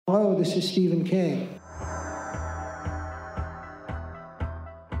Hello, this is Stephen King.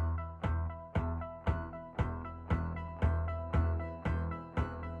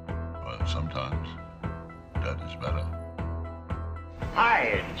 But sometimes that is better.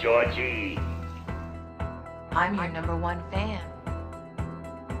 Hi, Georgie. I'm your number one fan.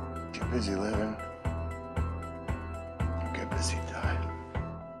 Get busy living. Get busy dying.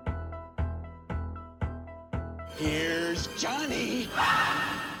 Here's Johnny.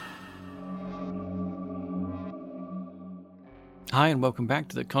 Hi, and welcome back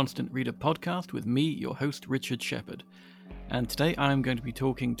to the Constant Reader podcast with me, your host, Richard Shepherd. And today I'm going to be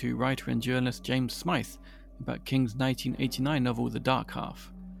talking to writer and journalist James Smythe about King's 1989 novel, The Dark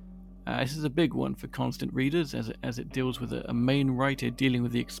Half. This is a big one for constant readers as it deals with a main writer dealing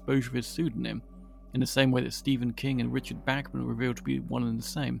with the exposure of his pseudonym, in the same way that Stephen King and Richard Bachman were revealed to be one and the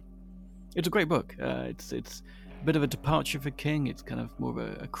same. It's a great book. It's a bit of a departure for King. It's kind of more of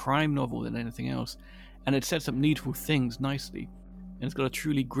a crime novel than anything else, and it sets up Needful Things nicely. And it's got a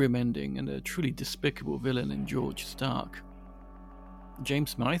truly grim ending and a truly despicable villain in George Stark.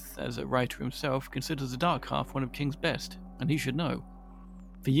 James Smythe, as a writer himself, considers The Dark Half one of King's best, and he should know.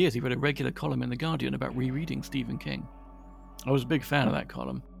 For years he wrote a regular column in The Guardian about rereading Stephen King. I was a big fan of that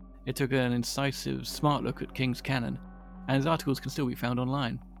column. It took an incisive, smart look at King's canon, and his articles can still be found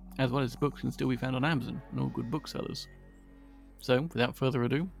online, as well as books can still be found on Amazon and all good booksellers. So, without further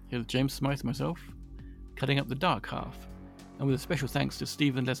ado, here's James Smythe myself, cutting up The Dark Half, and with a special thanks to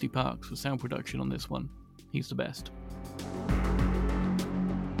Stephen Leslie Parks for sound production on this one. He's the best. A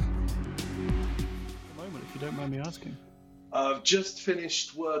moment, if you don't mind me asking. I've just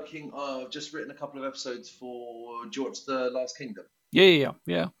finished working. I've just written a couple of episodes for George the Last Kingdom. Yeah.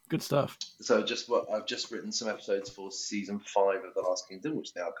 Good stuff. So I've just written some episodes for season 5 of The Last Kingdom,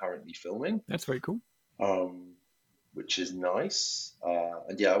 which they are currently filming. That's very cool. Which is nice.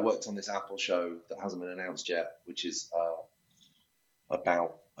 And yeah, I worked on this Apple show that hasn't been announced yet, which is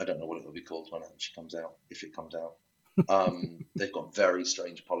about, I don't know what it will be called when it actually comes out, if it comes out. They've got very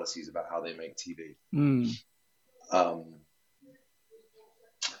strange policies about how they make TV.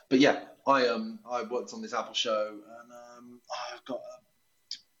 But yeah, I worked on this Apple show, and I've got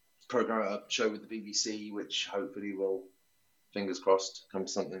a show with the BBC, which hopefully will, fingers crossed, come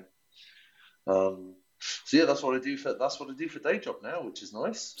to something. So yeah, that's what I do for day job now, which is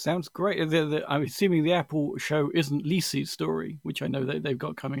nice. Sounds great. I'm assuming the Apple show isn't Lisi's story, which I know they've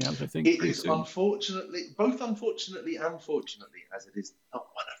got coming out, I think. It is soon. unfortunately and fortunately, as it is not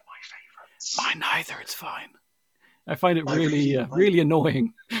one of my favourites. Mine neither. It's fine. I find it really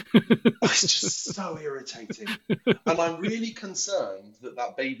annoying. It's just so irritating, and I'm really concerned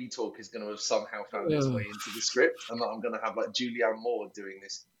that baby talk is going to have somehow found its way into the script, and that I'm going to have like Julianne Moore doing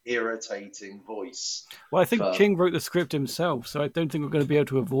this irritating voice. Well, I think King wrote the script himself, so I don't think we're going to be able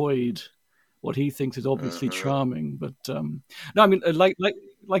to avoid what he thinks is obviously charming. But no, I mean,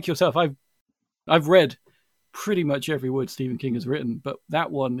 like yourself, I've read pretty much every word Stephen King has written, but that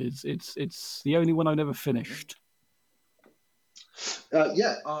one it's the only one I've never finished. Did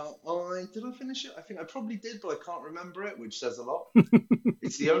I finish it? I think I probably did, but I can't remember it, which says a lot.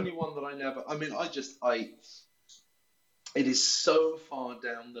 It's the only one that I never. I mean, it is so far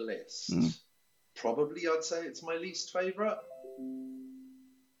down the list. Probably, I'd say it's my least favorite.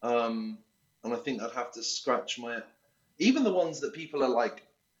 And I think I'd have to scratch even the ones that people are like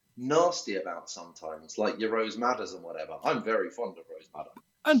nasty about sometimes, like your Rose Matters and whatever. I'm very fond of Rose Madder.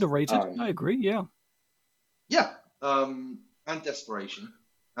 Underrated. I agree. Yeah. Yeah. And Desperation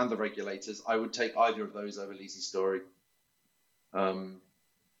and The Regulators. I would take either of those over Lisi's story. But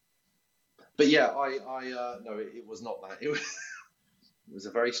yeah, no, it was not that. It was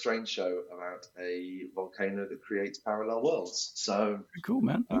a very strange show about a volcano that creates parallel worlds. So very cool,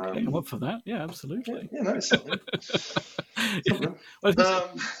 man. Okay, I'm up for that. Yeah, absolutely. Yeah, no, it's something. Well,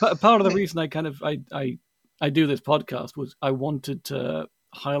 part of the reason I do this podcast was I wanted to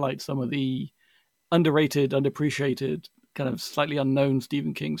highlight some of the underrated, underappreciated, kind of slightly unknown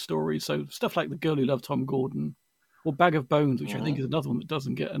Stephen King stories. So stuff like The Girl Who Loved Tom Gordon, or Bag of Bones, which I think is another one that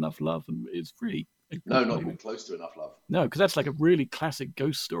doesn't get enough love and is really not even close to enough love. No, because that's like a really classic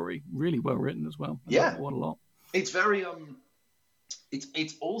ghost story, really well written as well. I like that one a lot. It's very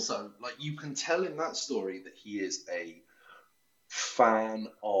it's also like you can tell in that story that he is a fan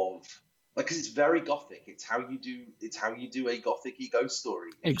of, like, because it's very gothic. It's how you do a gothic-y ghost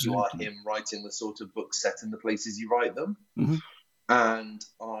story. If you are him writing the sort of books set in the places you write them. Mm-hmm. And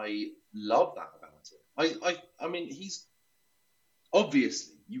I love that about it. I mean, he's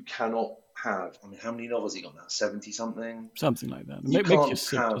obviously, you cannot have, I mean, how many novels he got now? 70 something? Something like that. You can't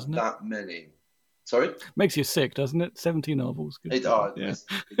have that many. Sorry? Makes you sick, doesn't it? 70 novels. Good It, God, it's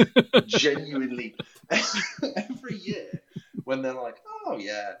genuinely every year when they're like, oh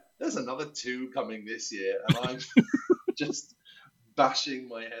yeah, there's another 2 coming this year, and I'm just bashing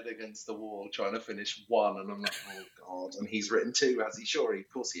my head against the wall trying to finish 1, and I'm like, oh God, and he's written 2, has he? Sure, of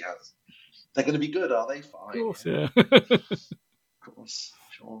course he has. They're going to be good, are they? Fine. Of course, yeah. Of course,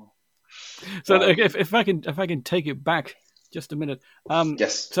 sure. So if I can take it back just a minute.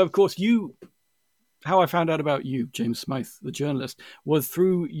 Yes. So of course how I found out about you, James Smythe, the journalist, was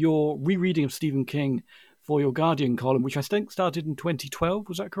through your rereading of Stephen King for your Guardian column, which I think started in 2012.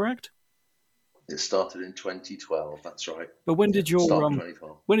 Was that correct? It started in 2012. That's right. But when did your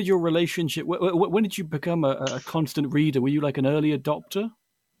 2012. when did your relationship? When did you become a constant reader? Were you like an early adopter?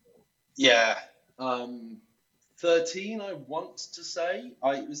 Yeah, 13. I want to say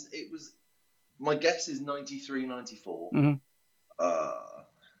it was. My guess is 93, 94. Mm-hmm.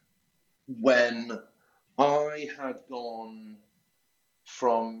 When I had gone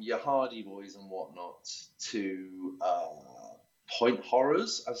from your Hardy Boys and whatnot to Point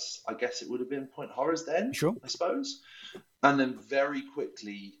Horrors, as I guess it would have been Point Horrors then, Sure. I suppose. And then very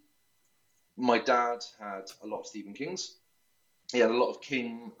quickly, my dad had a lot of Stephen King's. He had a lot of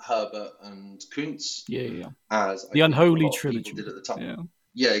King, Herbert, and Kuntz. Yeah. As the Unholy Trilogy people did at the time. Yeah.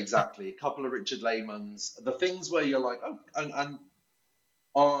 Yeah, exactly. A couple of Richard Lehmans. The things where you're like, oh, and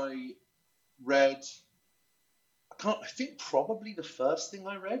I read. I think probably the first thing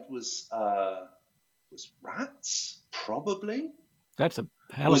I read was Rats. Probably. That's a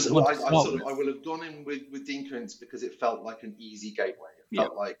hell of a one to start with. I will have gone in with Dean Koontz because it felt like an easy gateway. It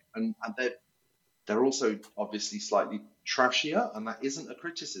felt like, and they're also obviously slightly trashier, and that isn't a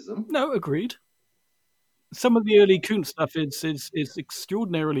criticism. No, agreed. Some of the early Koontz stuff is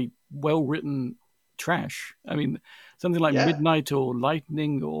extraordinarily well written trash. I mean, something like Midnight or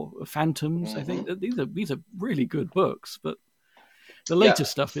Lightning or Phantoms. Mm-hmm. I think that these are really good books, but the later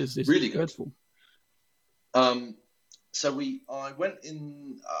stuff is really dreadful. So I went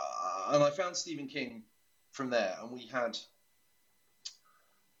in and I found Stephen King from there, and we had.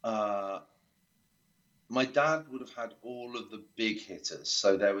 My dad would have had all of the big hitters.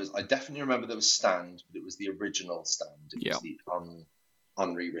 So I definitely remember there was Stand, but it was the original Stand. It was the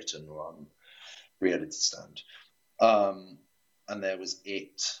unrewritten or unre-edited Stand. And there was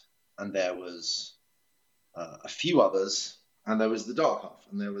It, and there was a few others, and there was The Dark Half,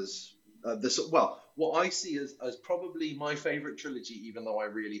 and there was what I see as probably my favourite trilogy, even though I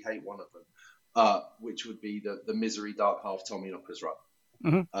really hate one of them, which would be the Misery, Dark Half, Tommyknockers run.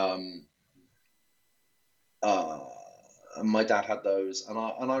 Mm-hmm. And my dad had those, and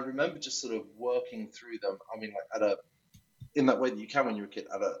I remember just sort of working through them. I mean, like in that way that you can when you're a kid,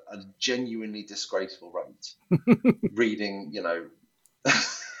 at a genuinely disgraceful rate, reading,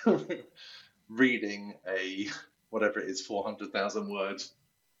 reading a whatever it is, 400,000 word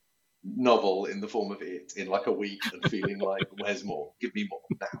novel in the form of It in like a week, and feeling like, where's more? Give me more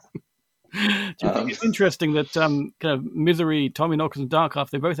now. Do you think it's interesting that kind of Misery, Tommyknockers, and Dark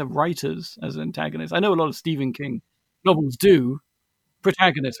Half, they both have writers as antagonists? I know a lot of Stephen King novels do.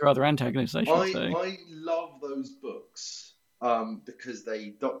 Protagonists or other antagonists, I should say. I love those books because they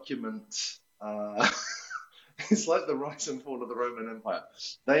document... it's like the rise and fall of the Roman Empire.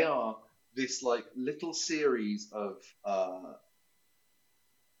 They are this like little series of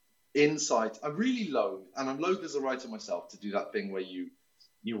insight. I'm really loath, and I'm loath as a writer myself, to do that thing where you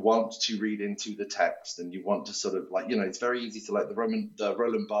want to read into the text, and you want to sort of like, it's very easy to like the Roland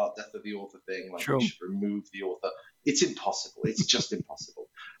Barthes death of the author thing, like you should remove the author. It's impossible. It's just impossible.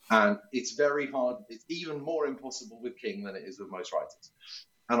 And it's very hard. It's even more impossible with King than it is with most writers.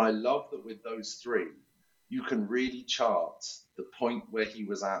 And I love that with those three, you can really chart the point where he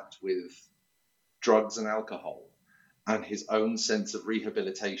was at with drugs and alcohol, and his own sense of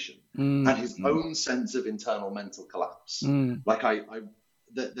rehabilitation, and his own sense of internal mental collapse. Like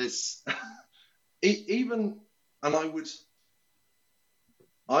there's even, and I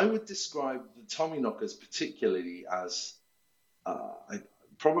would describe the Tommyknockers particularly as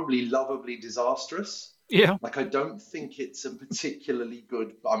probably lovably disastrous. Yeah. Like, I don't think it's a particularly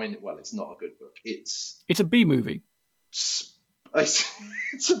good. I mean, well, it's not a good book. It's a B movie. It's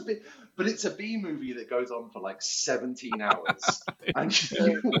a bit, but it's a B movie that goes on for like 17 hours, and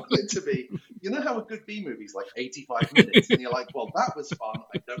you want it to be. You know how a good B movie is like 85 minutes, and you're like, well, that was fun.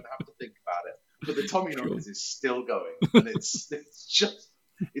 I don't have to think about it. But the Tommyknockers is still going, and it's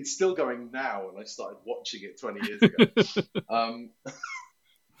still going now. And I started watching it 20 years ago.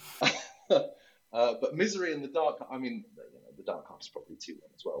 But Misery and the Dark. I mean, the Dark Half's probably too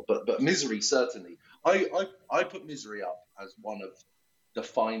long as well. But Misery certainly. I put Misery up as one of the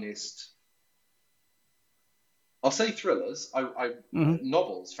finest I'll say thrillers. Mhm.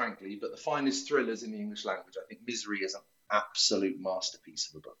 Novels, frankly, but the finest thrillers in the English language. I think Misery is an absolute masterpiece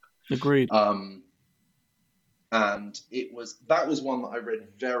of a book. Agreed. And that was one that I read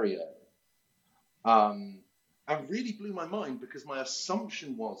very early. And really blew my mind because my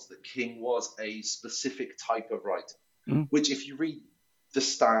assumption was that King was a specific type of writer, which if you read The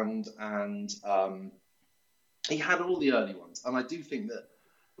Stand and he had all the early ones, and I do think that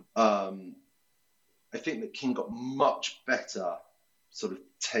King got much better sort of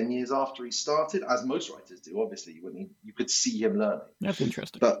 10 years after he started, as most writers do, obviously, when you could see him learning. That's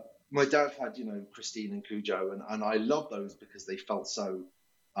interesting. But my dad had, Christine and Cujo, and I love those because they felt so...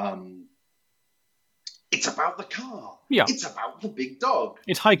 it's about the car. Yeah. It's about the big dog.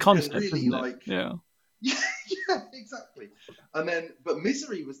 It's high concept, really, isn't it? Yeah. Yeah, exactly. But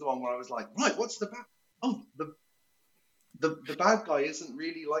Misery was the one where I was like, right, what's the bad? Oh, the bad guy isn't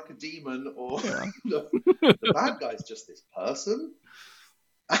really like a demon, or the bad guy's just this person.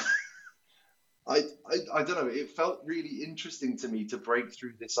 I don't know. It felt really interesting to me to break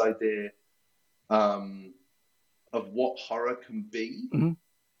through this idea of what horror can be.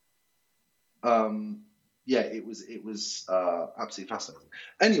 It was absolutely fascinating.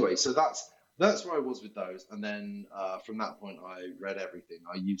 Anyway, so that's where I was with those, and then from that point I read everything.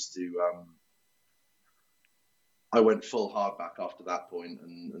 I used to I went full hardback after that point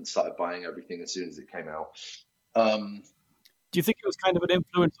and started buying everything as soon as it came out. Do you think it was kind of an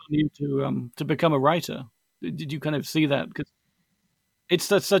influence on you to become a writer? Did you kind of see that? Because it's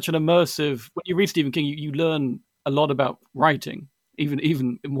such an immersive. When you read Stephen King, you learn a lot about writing,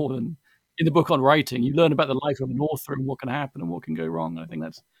 even more than in the book on writing. You learn about the life of an author and what can happen and what can go wrong. I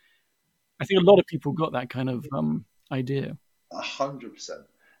think a lot of people got that kind of idea. 100%.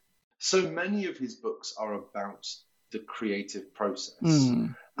 So many of his books are about the creative process.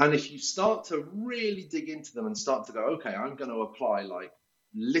 And if you start to really dig into them and start to go, okay, I'm going to apply like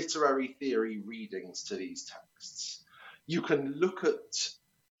literary theory readings to these texts, you can look at,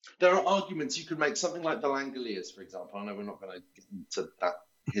 there are arguments you could make, something like the Langoliers, for example. I know we're not going to get into that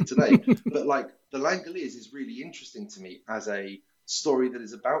here today, but like the Langoliers is really interesting to me as a story that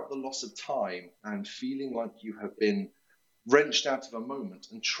is about the loss of time and feeling like you have been wrenched out of a moment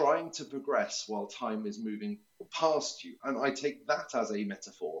and trying to progress while time is moving past you. And I take that as a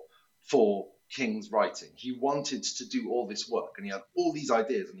metaphor for King's writing. He wanted to do all this work and he had all these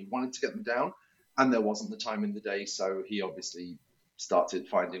ideas and he wanted to get them down, and there wasn't the time in the day, so he obviously started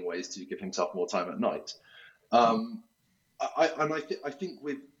finding ways to give himself more time at night. I think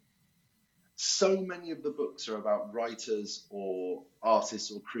with so many of the books are about writers or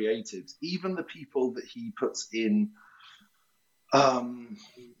artists or creatives, even the people that he puts in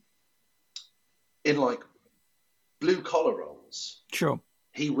like blue collar roles. Sure.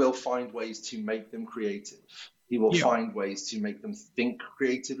 He will find ways to make them creative. He will find ways to make them think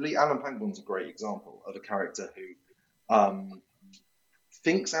creatively. Alan Pangborn's a great example of a character who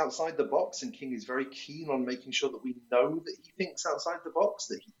thinks outside the box, and King is very keen on making sure that we know that he thinks outside the box,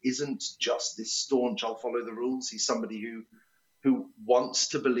 that he isn't just this staunch, I'll follow the rules. He's somebody who wants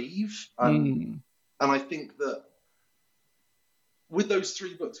to believe. And I think that with those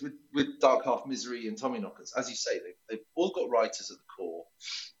three books, with Dark Half, Misery, and Tommyknockers, as you say, they've all got writers at the core.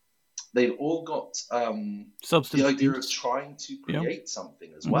 They've all got the idea of trying to create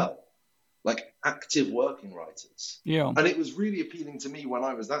something as well, like active working writers. Yeah. And it was really appealing to me when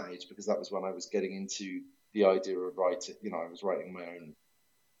I was that age, because that was when I was getting into the idea of writing. I was writing my own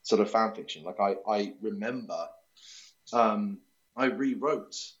sort of fan fiction. Like I remember I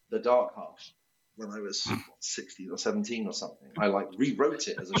rewrote The Dark Half when I was 16 or 17 or something. I rewrote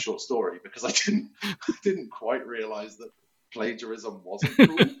it as a short story because I didn't quite realize that plagiarism wasn't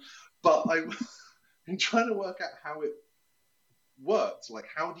cool. But I've been trying to work out how it worked. Like,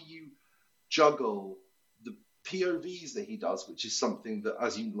 how do you juggle the POVs that he does, which is something that,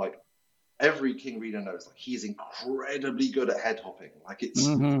 as you every King reader knows, he is incredibly good at head hopping.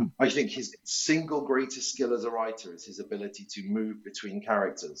 I think his single greatest skill as a writer is his ability to move between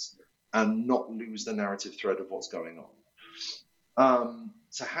characters and not lose the narrative thread of what's going on.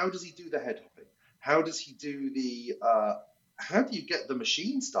 So how does he do the head hopping? How does he do how do you get the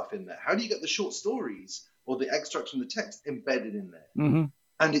machine stuff in there? How do you get the short stories or the extracts from the text embedded in there?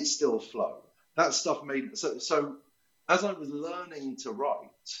 And it still flow? That stuff made... So as I was learning to write,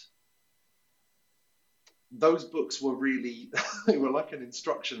 those books were really... they were like an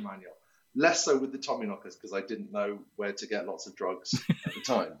instruction manual. Less so with the Tommyknockers, because I didn't know where to get lots of drugs at the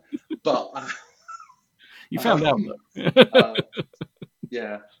time. But... you found out, though.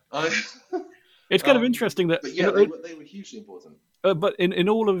 Yeah. It's kind of interesting that... But yeah, they were hugely important. but in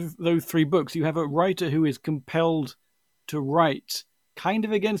all of those three books, you have a writer who is compelled to write kind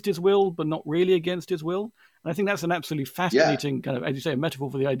of against his will, but not really against his will. And I think that's an absolutely fascinating kind of, as you say, a metaphor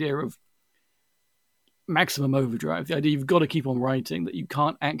for the idea of maximum overdrive. The idea you've got to keep on writing, that you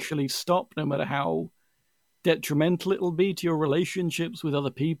can't actually stop, no matter how detrimental it'll be to your relationships with other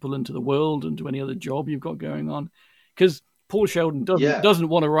people and to the world and to any other job you've got going on. Because Paul Sheldon doesn't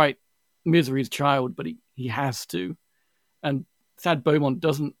want to write Misery's Child, but he has to. And Thad Beaumont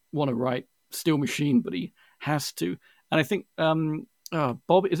doesn't want to write Steel Machine, but he has to. And I think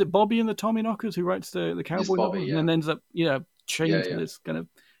Bobby, is it Bobby in the Tommyknockers who writes the cowboy novel and then ends up chained to this kind of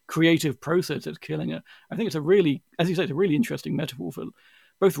creative process that's killing her. I think it's a really, as you say, it's a really interesting metaphor for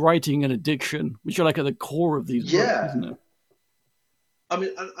both writing and addiction, which are like at the core of these books, isn't it? I mean,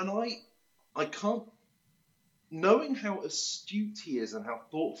 and I can't, knowing how astute he is and how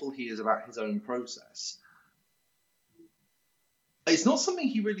thoughtful he is about his own process, it's not something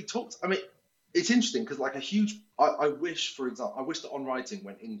he really talks. I mean, it's interesting because like I wish, for example, I wish that On Writing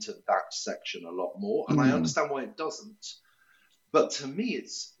went into that section a lot more, and I understand why it doesn't. But to me,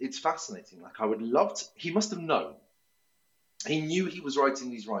 it's fascinating. Like I would love to. He must have known. He knew he was writing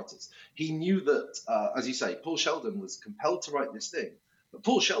these writers. He knew that, as you say, Paul Sheldon was compelled to write this thing. But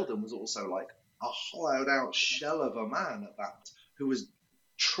Paul Sheldon was also like a hollowed-out shell of a man at that, who was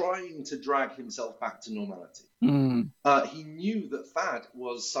trying to drag himself back to normality. He knew that Thad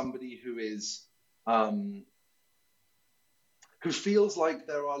was somebody who is, who feels like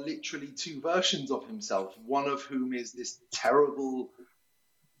there are literally two versions of himself, one of whom is this terrible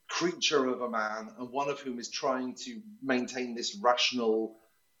creature of a man, and one of whom is trying to maintain this rational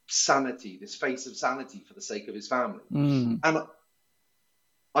sanity, this face of sanity for the sake of his family. And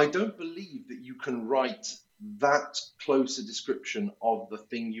I don't believe that you can write that close a description of the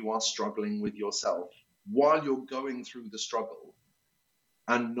thing you are struggling with yourself while you're going through the struggle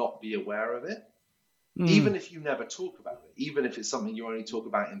and not be aware of it. Even if you never talk about it, even if it's something you only talk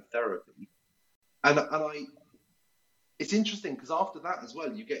about in therapy. And it's interesting because after that as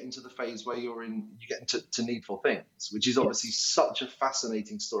well, you get into the phase where you get into Needful Things, which is obviously such a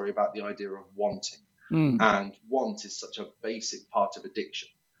fascinating story about the idea of wanting. And want is such a basic part of addiction.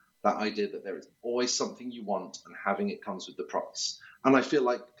 That idea that there is always something you want and having it comes with the price. And I feel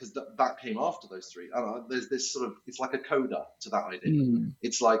like, because that came after those three, there's this sort of, it's like a coda to that idea.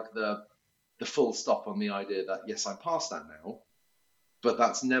 It's like the full stop on the idea that, yes, I'm past that now, but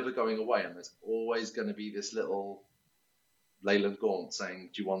that's never going away. And there's always going to be this little Leyland Gaunt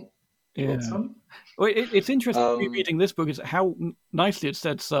saying, do you want some? Well, it's interesting reading this book is how nicely it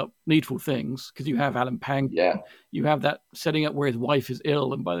sets up Needful Things, because you have Alan Pangborn. You have that setting up where his wife is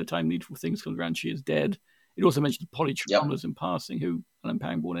ill, and by the time Needful Things comes around, she is dead. It also mentions Polly Chalmers in passing, who Alan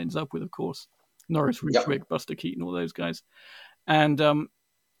Pangborn ends up with, of course. Norris Ridgwick, Buster Keaton, all those guys. And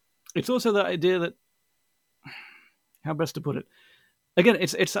it's also that idea that, how best to put it? Again,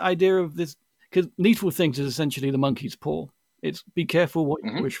 it's the idea of this, because Needful Things is essentially the monkey's paw. It's be careful what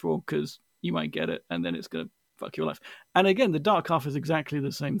you wish for, because you might get it, and then it's going to fuck your life. And again, the Dark Half is exactly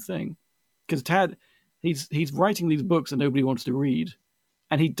the same thing, because Tad, he's writing these books that nobody wants to read,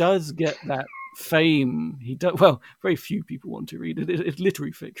 and he does get that fame. He does well. Very few people want to read it. It's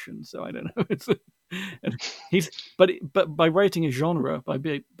literary fiction, so I don't know. But by writing a genre,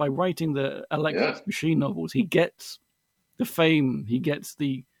 by writing the Alexis Machine novels, he gets the fame, he gets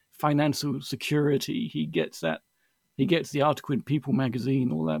the financial security, he gets that. He gets the article in People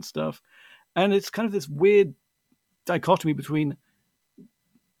magazine, all that stuff. And it's kind of this weird dichotomy between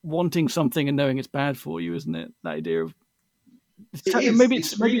wanting something and knowing it's bad for you, isn't it? That idea of maybe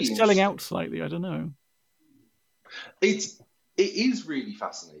it's selling out slightly. I don't know. It is really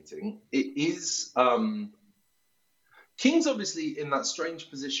fascinating. It is. King's obviously in that strange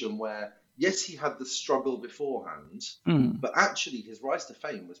position where, yes, he had the struggle beforehand, but actually his rise to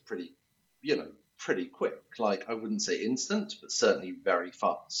fame was pretty quick. Like, I wouldn't say instant, but certainly very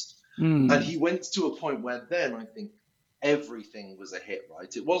fast. And he went to a point where then I think everything was a hit,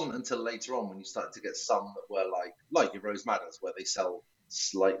 right? It wasn't until later on when you started to get some that were like your Rose Matters, where they sell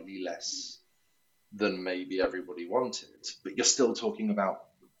slightly less than maybe everybody wanted, but you're still talking about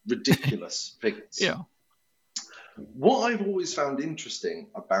ridiculous figures. Yeah. What I've always found interesting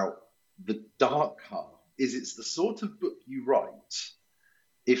about The Dark Half is it's the sort of book you write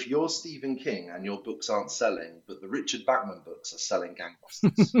if you're Stephen King and your books aren't selling, but the Richard Bachman books are selling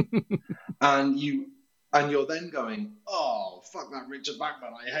gangbusters. and you're then going, oh, fuck that Richard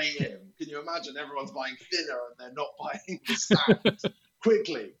Bachman, I hate him. Can you imagine everyone's buying Thinner and they're not buying The Stand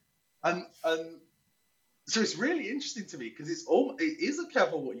quickly? And so it's really interesting to me because it is a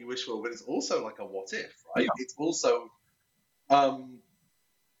careful what you wish for, but it's also like a what if, right? Yeah. It's also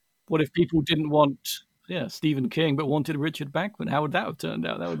What if people didn't want Stephen King but wanted Richard Bachman? How would that have turned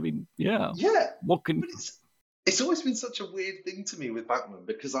out? That would be Yeah. What can? But it's always been such a weird thing to me with Bachman,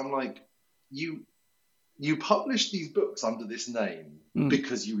 because I'm like, you published these books under this name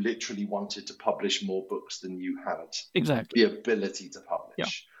because you literally wanted to publish more books than you had Exactly the ability to publish. Yeah.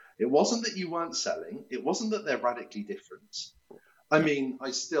 It wasn't that you weren't selling. It wasn't that they're radically different. I mean,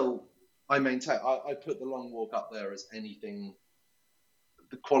 I maintain, I put The Long Walk up there as anything,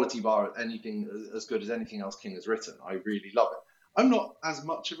 the quality bar, anything as good as anything else King has written. I really love it. I'm not as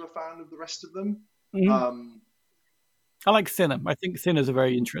much of a fan of the rest of them. I like Thinner. I think Thinner's a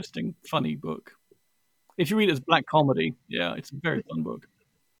very interesting, funny book. If you read it as black comedy, it's a very fun book.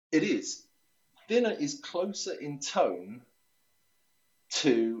 It is. Thinner is closer in tone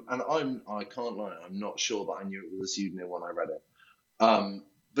to, and I can't lie, I'm not sure that I knew it was a pseudonym when I read it.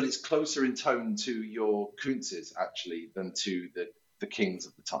 But it's closer in tone to your Kuntzes, actually, than to the Kings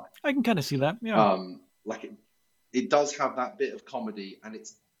of the time. I can kind of see that, yeah. Like it does have that bit of comedy, and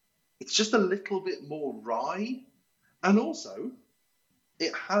it's just a little bit more wry. And also,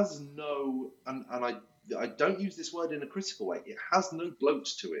 it has no, and I don't use this word in a critical way, it has no bloat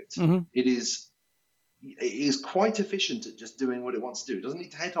to it. It is quite efficient at just doing what it wants to do. It doesn't need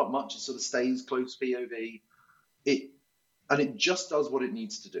to head up much. It sort of stays close POV. And it just does what it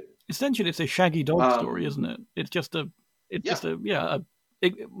needs to do. Essentially, it's a Shaggy Dog story, isn't it?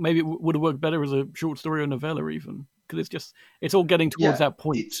 Maybe it would have worked better as a short story or novella, even, because it's all getting towards that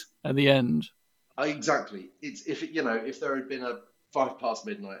point at the end. Exactly. It's if there had been a 5 past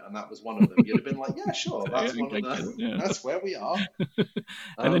midnight and that was one of them, you'd have been like, yeah, sure, that's one of them. That's where we are.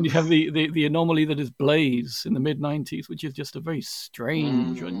 And then you have the anomaly that is Blaze in the mid-90s, which is just a very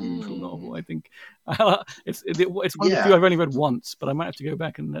strange, unusual novel. I think it's one of the few I've only read once, but I might have to go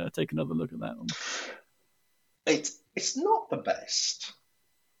back and take another look at that one. It's not the best.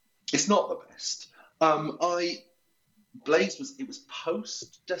 It's not the best. Blaze was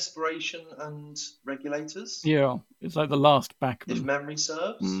post Desperation and Regulators. Yeah, it's like the last Bachman, if memory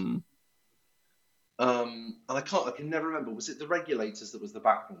serves. And I can never remember. Was it the Regulators that was the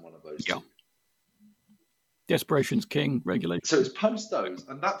Bachman one of those two? Desperation's King, Regulators. So it's post those,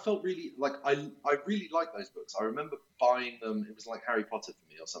 and that felt really like I really liked those books. I remember buying them. It was like Harry Potter for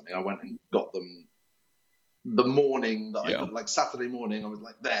me or something. I went and got them the morning that I got, like Saturday morning. I was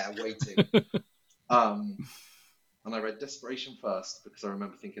like there waiting. And I read Desperation first because I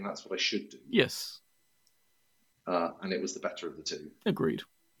remember thinking that's what I should do. Yes. And it was the better of the two. Agreed.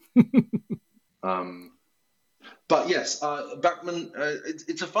 But yes, Bachman,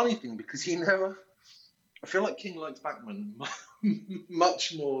 it's a funny thing because I feel like King likes Bachman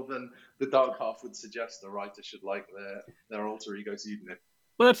much more than the Dark Half would suggest a writer should like their alter ego pseudonym.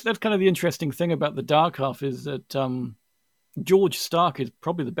 Well, that's kind of the interesting thing about the Dark Half is that George Stark is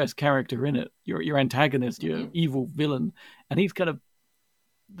probably the best character in it. Your antagonist, your evil villain, and he's kind of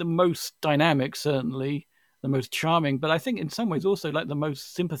the most dynamic, certainly the most charming, but I think in some ways also like the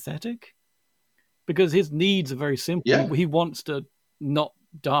most sympathetic, because his needs are very simple. Yeah. He wants to not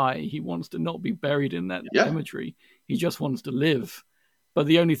die. He wants to not be buried in that cemetery. He just wants to live. But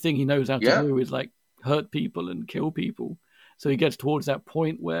the only thing he knows how to do is like hurt people and kill people. So he gets towards that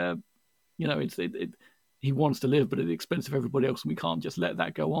point where, he wants to live, but at the expense of everybody else, and we can't just let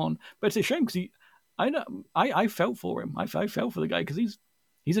that go on. But it's a shame because I felt for him. I felt for the guy because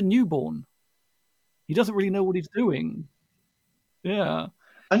he's a newborn. He doesn't really know what he's doing. Yeah,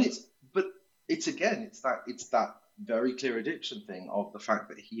 and it's that very clear addiction thing of the fact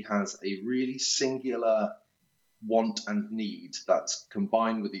that he has a really singular want and need that's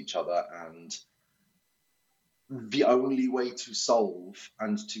combined with each other, and the only way to solve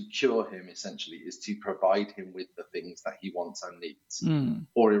and to cure him essentially is to provide him with the things that he wants and needs,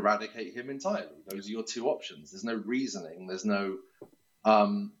 or eradicate him entirely. Those are your two options. There's no reasoning. There's no,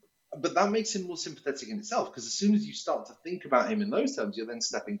 but that makes him more sympathetic in itself, because as soon as you start to think about him in those terms, you're then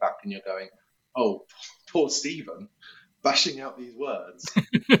stepping back and you're going, oh, poor Stephen, bashing out these words,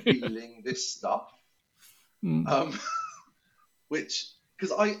 feeling this stuff, which,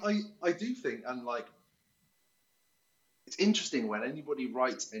 because I do think, and like, it's interesting when anybody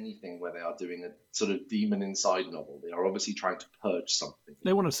writes anything where they are doing a sort of demon inside novel, they are obviously trying to purge something.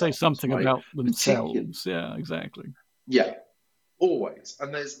 They want to say something about themselves. Yeah, exactly. Yeah, always.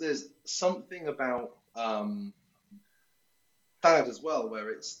 And there's something about that as well,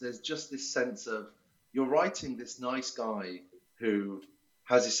 where there's just this sense of you're writing this nice guy who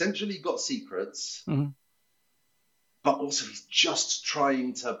has essentially got secrets, but also he's just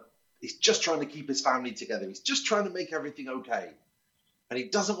trying to keep his family together. He's just trying to make everything okay. And he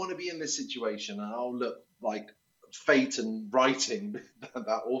doesn't want to be in this situation. And oh, look, like fate and writing,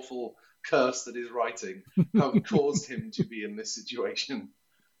 that awful curse that is writing, have caused him to be in this situation.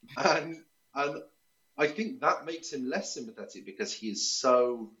 And I think that makes him less sympathetic because he is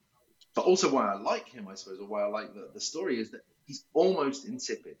so. But also why I like him, I suppose, or why I like the story is that he's almost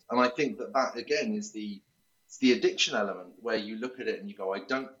insipid. And I think that again is the addiction element where you look at it and you go, I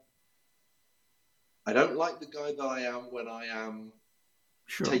don't like the guy that I am when I am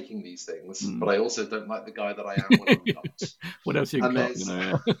taking these things, but I also don't like the guy that I am when I'm not. What else you got? You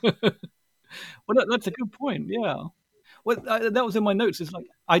know, well, that's a good point. Yeah. Well, that was in my notes. It's like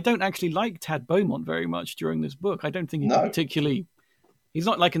I don't actually like Tad Beaumont very much during this book. I don't think he's particularly. He's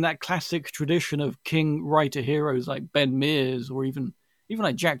not like in that classic tradition of king writer heroes like Ben Mears or even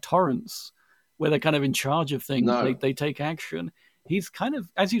like Jack Torrance, where they're kind of in charge of things. No. They take action. He's kind of,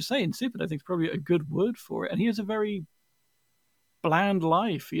 as you say, insipid. I think is probably a good word for it. And he has a very bland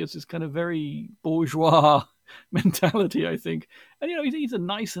life. He has this kind of very bourgeois mentality, I think. And he's a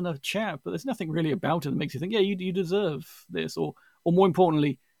nice enough chap, but there's nothing really about him that makes you think, yeah, you deserve this, or more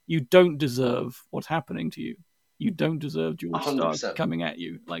importantly, you don't deserve what's happening to you. You don't deserve George Stark coming at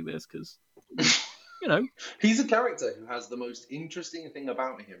you like this because, he's a character who has the most interesting thing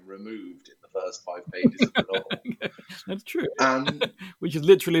about him removed in the first 5 pages of the novel. That's true. And which is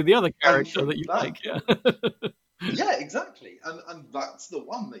literally the other character that you like. Yeah. Yeah, exactly. And that's the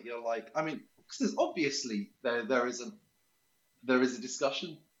one that you're like, I mean, because obviously there is a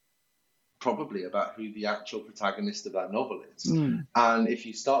discussion probably about who the actual protagonist of that novel is. And if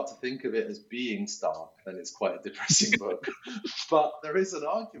you start to think of it as being Stark, then it's quite a depressing book. But there is an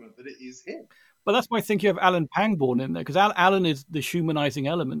argument that it is him. But that's why I think you have Alan Pangborn in there, because Alan is the humanizing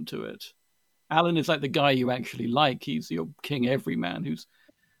element to it. Alan is like the guy you actually like. He's your king everyman who's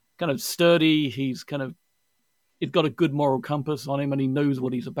kind of sturdy. He's got a good moral compass on him and he knows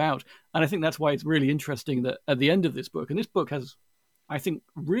what he's about. And I think that's why it's really interesting that at the end of this book, and this book has, I think,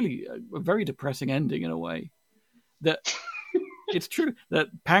 really a very depressing ending in a way, that it's true that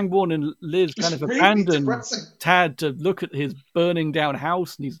Pangborn and Liz kind of abandon Tad to look at his burning down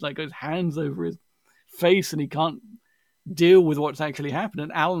house, and he's like got his hands over his face and he can't deal with what's actually happened.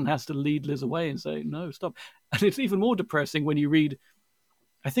 And Alan has to lead Liz away and say, no, stop. And it's even more depressing when you read,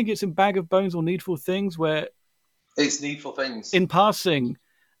 I think it's in Bag of Bones or Needful Things, where it's Needful Things. In passing,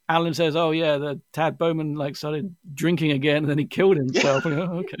 Alan says, "Oh yeah, the Tad Bowman started drinking again, and then he killed himself." Yeah.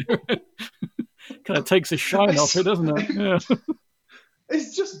 Oh, okay, kind of takes a shine off it, doesn't it? Yeah.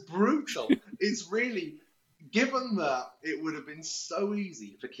 It's just brutal. It's really, given that it would have been so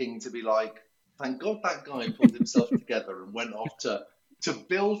easy for King to be like, "Thank God that guy pulled himself together and went off to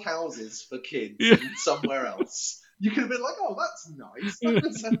build houses for kids somewhere else." You could have been like, "Oh, that's nice."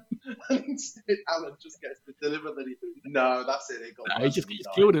 And instead, Alan just gets to deliver that. No, that's it. He just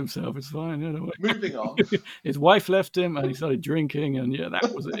killed himself. It's fine. Moving on. His wife left him, and he started drinking, and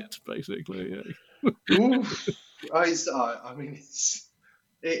that was it, basically. Yeah. I mean, it's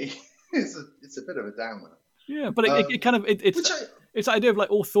a bit of a downer. Yeah, but it's the idea of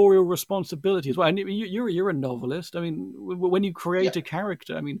like authorial responsibility as well. And you're a novelist. I mean, when you create a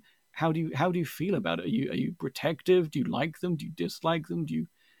character, I mean, how do you feel about it? Are you protective? Do you like them? Do you dislike them? Do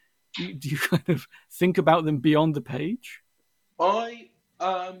you kind of think about them beyond the page?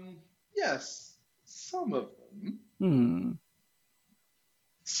 Yes, some of them.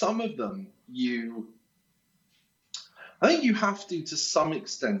 Some of them I think you have to some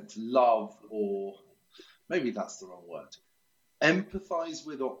extent love, or maybe that's the wrong word, empathize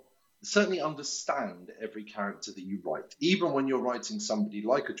with, or certainly understand every character that you write. Even when you're writing somebody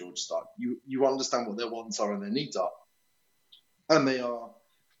like a George Stark, you understand what their wants are and their needs are. And they are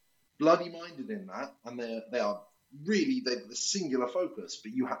bloody minded in that, and they are really the singular focus,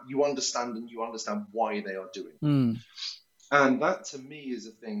 but you understand, and you understand why they are doing it. And that to me is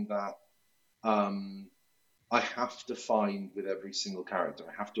a thing that I have to find with every single character.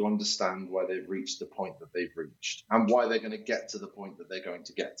 I have to understand why they've reached the point that they've reached and why they're going to get to the point that they're going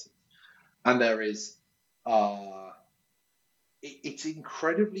to get to. And there is, it's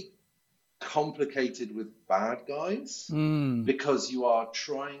incredibly complicated with bad guys because you are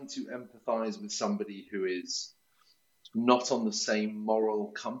trying to empathize with somebody who is not on the same moral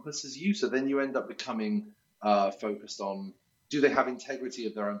compass as you. So then you end up becoming focused on, do they have integrity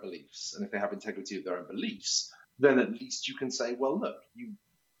of their own beliefs? And if they have integrity of their own beliefs, then at least you can say, well, look,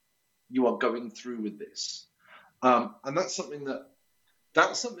 you are going through with this. And that's something that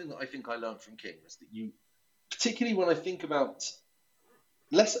I think I learned from King, is that you, particularly when I think about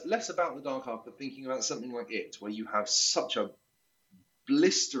less about the Dark Half, but thinking about something like it, where you have such a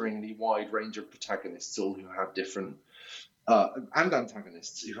blisteringly wide range of protagonists, all who have different and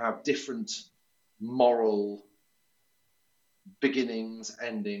antagonists who have different moral beginnings,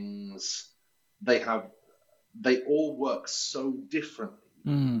 endings. They all work so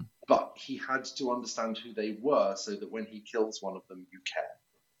differently. But he had to understand who they were so that when he kills one of them, you care.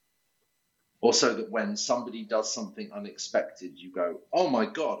 Or so that when somebody does something unexpected, you go, oh my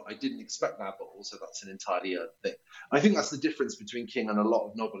God, I didn't expect that, but also that's an entirely earned thing. I think that's the difference between King and a lot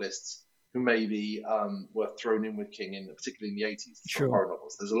of novelists who maybe were thrown in with King, particularly in the 80s, Sure. horror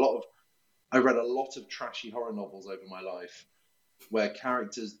novels. I read a lot of trashy horror novels over my life where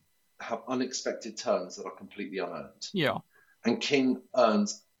characters have unexpected turns that are completely unearned. Yeah. And King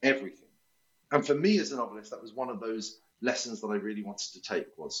earns everything. And for me as a novelist, that was one of those lessons that I really wanted to take,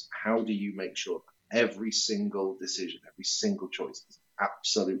 was how do you make sure that every single decision, every single choice is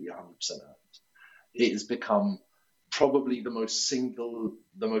absolutely 100% earned. It has become probably the most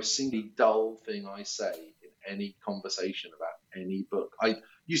singly dull thing I say in any conversation about any book. I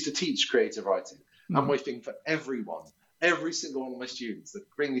used to teach creative writing, and my thing for every single one of my students that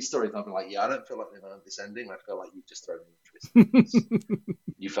bring these stories, I'll be like, yeah, I don't feel like they've earned this ending. I feel like you've just thrown in a twist.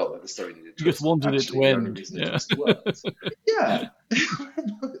 You felt like the story needed a twist. You just wanted it to end. The twist worked. Yeah,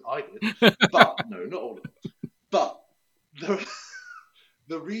 I did. But no, not all of them. But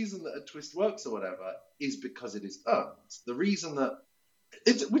the reason that a twist works or whatever is because it is earned. The reason that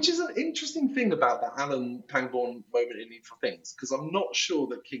which is an interesting thing about that Alan Pangborn moment in Needful Things, because I'm not sure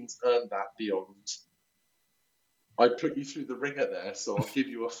that King's earned that beyond I put you through the ringer there, so I'll give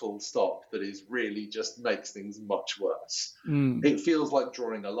you a full stop that is really just makes things much worse. It feels like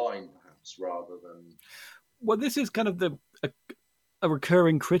drawing a line, perhaps, rather than... Well, this is kind of a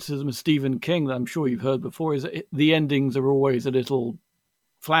recurring criticism of Stephen King that I'm sure you've heard before, is that the endings are always a little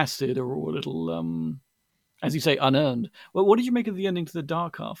flaccid or a little, as you say, unearned. Well, what did you make of the ending to The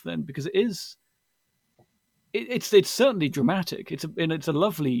Dark Half, then? Because it's certainly dramatic. It's a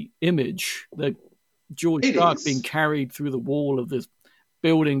lovely image that George Stark being carried through the wall of this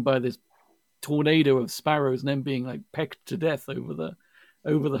building by this tornado of sparrows and then being like pecked to death over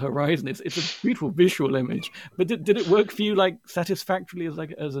the horizon. It's a beautiful visual image. But did it work for you like satisfactorily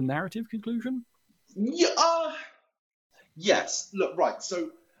as a narrative conclusion? Yeah. Yes. Look, right.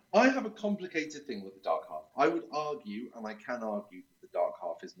 So I have a complicated thing with The Dark Half. I would argue, and I can argue, that The Dark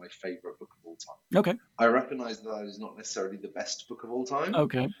Half is my favourite book of all time. Okay. I recognise that is not necessarily the best book of all time.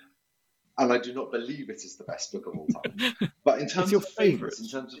 Okay. And I do not believe it is the best book of all time. But in terms of favourites, in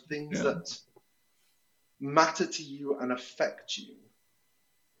terms of things that matter to you and affect you,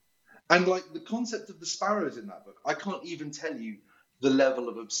 and like the concept of the sparrows in that book, I can't even tell you the level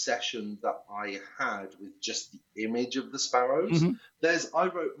of obsession that I had with just the image of the sparrows. I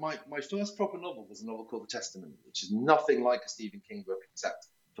wrote my first proper novel was a novel called The Testimony, which is nothing like a Stephen King book except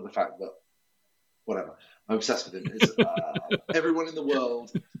for the fact that, whatever, I'm obsessed with him. It's, everyone in the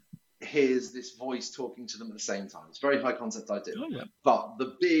world hears this voice talking to them at the same time. It's a very high concept idea. Oh, yeah. But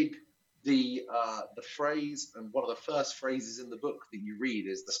the phrase, and one of the first phrases in the book that you read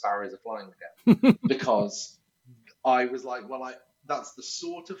is "the sparrows are flying again," because I was like, well, that's the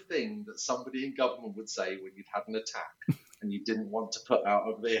sort of thing that somebody in government would say when you'd had an attack and you didn't want to put out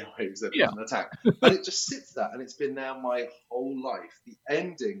over the airwaves that it was an attack. And it just sits there, and it's been there my whole life. The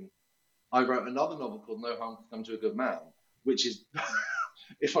ending, I wrote another novel called No Harm Can Come to a Good Man, which is,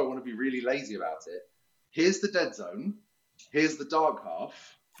 if I want to be really lazy about it, here's the dead zone, here's the dark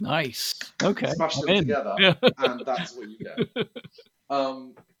half. Nice. Okay. Smash them together, and that's what you get.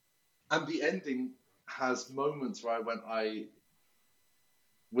 And the ending has moments where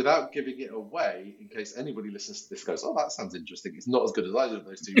without giving it away, in case anybody listens to this goes, oh, that sounds interesting. It's not as good as either of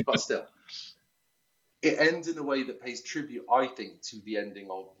those two, but still. It ends in a way that pays tribute, I think, to the ending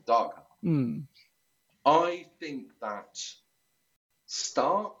of The Dark Half. I think that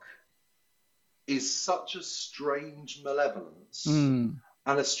Stark is such a strange malevolence, and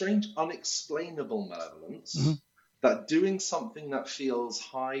a strange, unexplainable malevolence, that doing something that feels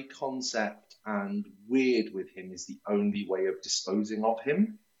high concept and weird with him is the only way of disposing of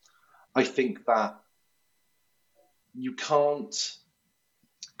him. I think that you can't,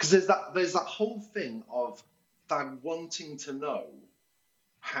 because there's that whole thing of Thad wanting to know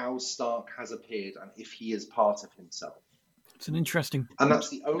how Stark has appeared and if he is part of himself. It's an interesting point. And that's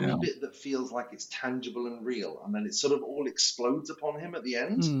the only bit that feels like it's tangible and real. And then it sort of all explodes upon him at the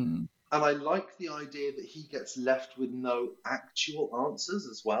end. And I like the idea that he gets left with no actual answers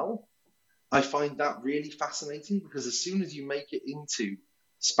as well. I find that really fascinating, because as soon as you make it into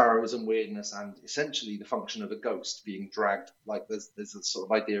sparrows and weirdness and essentially the function of a ghost being dragged, like there's a sort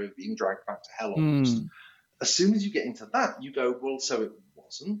of idea of being dragged back to hell almost. As soon as you get into that, you go, well, so it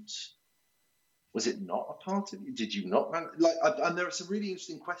wasn't? Was it not a part of you? Did you not? And there are some really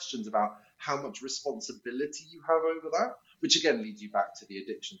interesting questions about how much responsibility you have over that. which again leads you back to the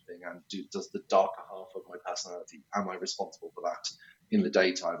addiction thing. And does the darker half of my personality, am I responsible for that in the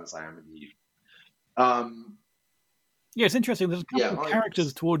daytime as I am in the evening? Yeah, it's interesting. There's a couple of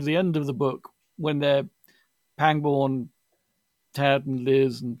characters towards the end of the book when they're Pangborn, Tad and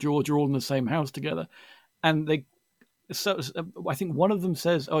Liz and George are all in the same house together. And I think one of them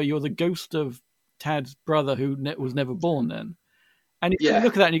says, "Oh, you're the ghost of Tad's brother who was never born then." And you look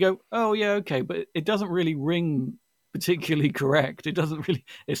at that and you go, "Oh, yeah, okay," but it doesn't really ring particularly correct. It doesn't really.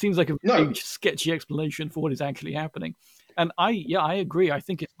 It seems like a very sketchy explanation for what is actually happening. And I agree. I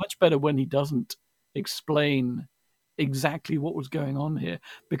think it's much better when he doesn't explain exactly what was going on here,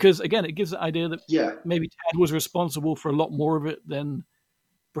 because again, it gives the idea that maybe Tad was responsible for a lot more of it than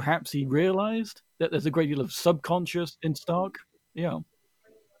perhaps he realized. That there's a great deal of subconscious in Stark. Yeah,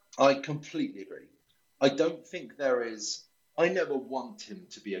 I completely agree. I don't think there is. I never want him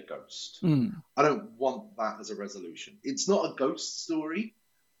to be a ghost. I don't want that as a resolution. It's not a ghost story,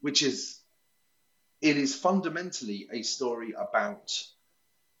 it is fundamentally a story about,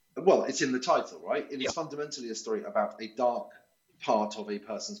 well, it's in the title, right? It is fundamentally a story about a dark part of a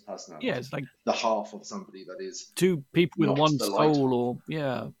person's personality. Yeah, it's like the half of somebody that is two people with one soul,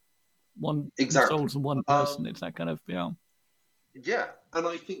 one exactly. souls and one person. It's that kind of, Yeah, and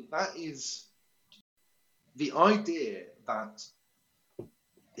I think that is the idea that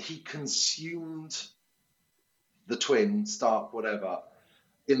he consumed the twin, Stark, whatever,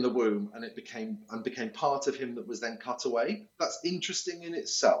 in the womb, and it became part of him that was then cut away. That's interesting in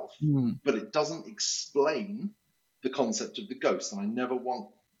itself, but it doesn't explain the concept of the ghost, and I never want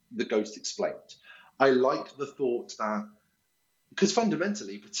the ghost explained. I like the thought that, because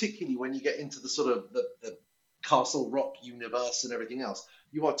fundamentally, particularly when you get into the sort of the Castle Rock universe and everything else,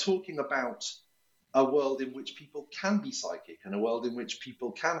 you are talking about a world in which people can be psychic and a world in which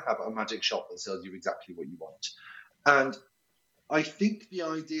people can have a magic shop that sells you exactly what you want. And I think the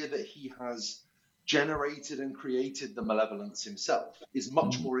idea that he has generated and created the malevolence himself is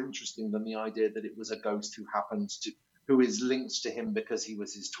much more interesting than the idea that it was a ghost who is linked to him because he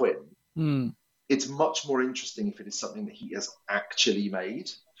was his twin. It's much more interesting if it is something that he has actually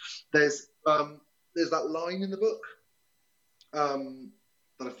made. There's that line in the book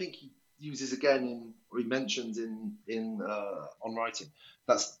that I think he uses again he mentions in on writing.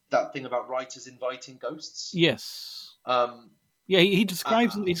 That's that thing about writers inviting ghosts. Yes. He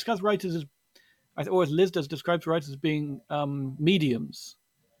describes writers as, or as Liz does, describes writers as being mediums.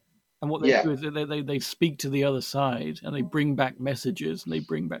 And what they do is they speak to the other side and they bring back messages and they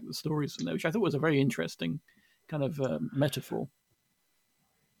bring back the stories from there, which I thought was a very interesting kind of metaphor.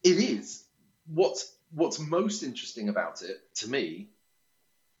 It is. What's most interesting about it to me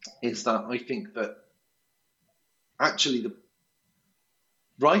is that I think that actually the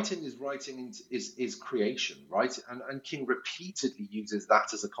writing is creation, right? And King repeatedly uses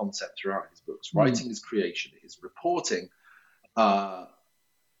that as a concept throughout his books. Writing is creation. It is reporting.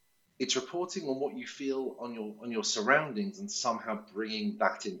 It's reporting on what you feel on your surroundings and somehow bringing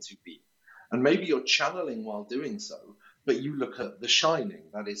that into being. And maybe you're channeling while doing so, but you look at The Shining.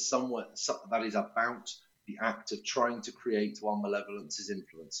 That is about the act of trying to create while malevolence is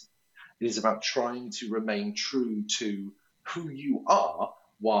influencing. It is about trying to remain true to who you are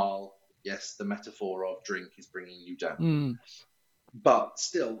while, yes, the metaphor of drink is bringing you down. But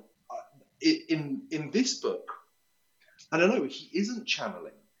still, in this book, I don't know, he isn't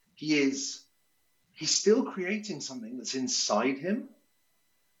channeling. He's still creating something that's inside him.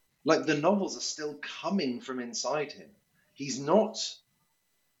 Like the novels are still coming from inside him. He's not.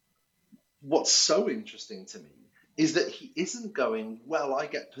 What's so interesting to me is that he isn't going, well, I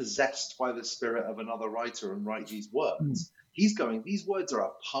get possessed by the spirit of another writer and write these words. He's going, these words are a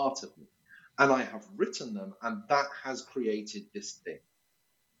part of me and I have written them, and that has created this thing.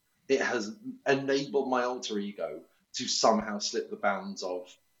 It has enabled my alter ego to somehow slip the bounds of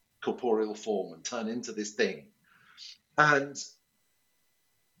corporeal form and turn into this thing. And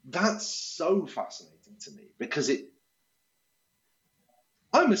that's so fascinating to me because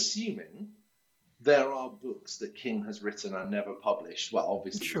I'm assuming there are books that King has written and never published. Well,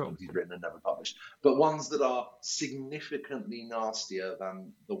 obviously, books he's written and never published, but ones that are significantly nastier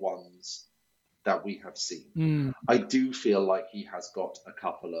than the ones that we have seen. I do feel like he has got a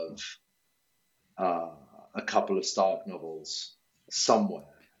couple of Stark novels somewhere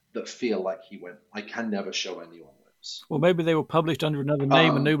that feel like he went, I can never show anyone those. Well, maybe they were published under another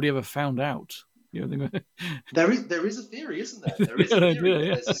name and nobody ever found out. There is a theory, isn't there? There is a theory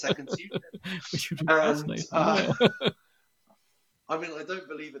that there's a second pseudonym. Which would be fascinating. I mean, I don't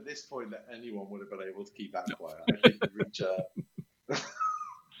believe at this point that anyone would have been able to keep that quiet. I think you reach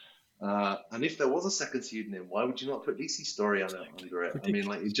And if there was a second pseudonym, why would you not put Lisi's story under it? I mean,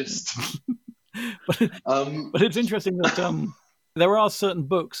 like, it just. But it's interesting that there are certain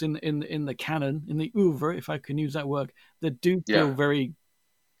books in the canon, in the oeuvre, if I can use that word, that do feel very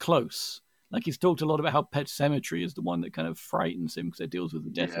close. Like, he's talked a lot about how Pet Sematary is the one that kind of frightens him because it deals with the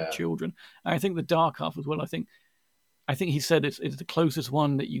death of children. And I think the Dark Half as well. I think he said it's the closest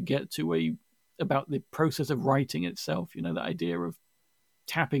one that you get to about the process of writing itself. You know, the idea of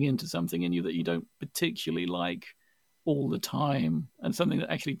tapping into something in you that you don't particularly like all the time, and something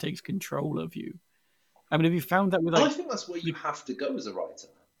that actually takes control of you. I mean, have you found that with? I think that's where you have to go as a writer.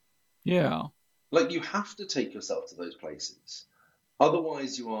 Yeah, like, you have to take yourself to those places.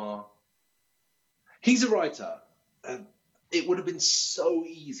 Otherwise, you are. He's a writer, and it would have been so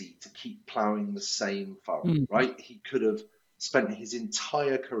easy to keep ploughing the same furrow, right? He could have spent his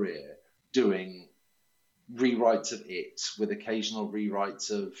entire career doing rewrites of it, with occasional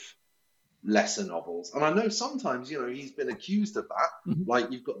rewrites of lesser novels. And I know sometimes, he's been accused of that.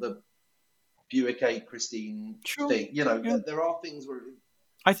 Like, you've got the Buick 8 Christine thing. There are things where.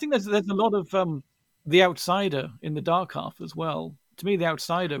 I think there's a lot of The Outsider in the Dark Half as well. To me, The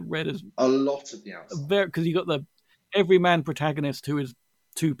Outsider read as a lot of The Outsider, because you got the everyman protagonist who is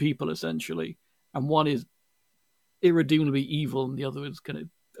two people essentially, and one is irredeemably evil, and the other is kind of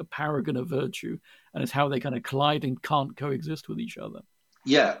a paragon of virtue, and it's how they kind of collide and can't coexist with each other.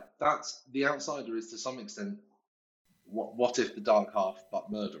 Yeah, that's The Outsider is to some extent what if the Dark Half but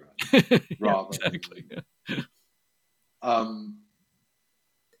murderer, rather exactly. than,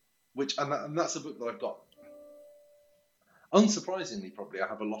 which and that's a book that I've got. Unsurprisingly, probably I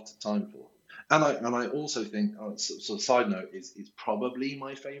have a lot of time for, and I also think, so side note, is probably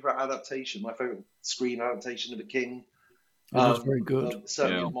my favorite adaptation, my favorite screen adaptation of a King. It was very good.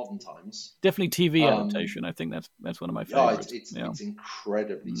 Certainly in modern times. Definitely TV adaptation. I think that's one of my favorites. It's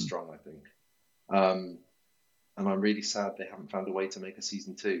incredibly strong, I think. And I'm really sad they haven't found a way to make a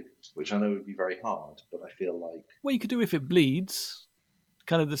season 2, which I know would be very hard, but I feel like. Well, you could do If It Bleeds,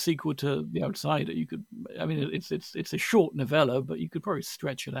 kind of the sequel to The Outsider. You could. I mean, it's a short novella, but you could probably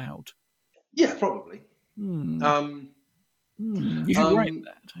stretch it out. Yeah, probably. You should write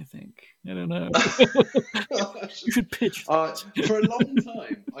that, I think. I don't know. You should pitch that. For a long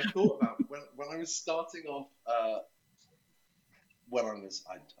time, I thought about when I was starting off, when I was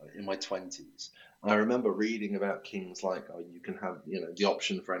in my 20s. I remember reading about Kings like, you can have the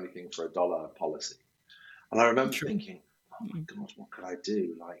option for anything for $1 policy. And I remember thinking, oh my God, what could I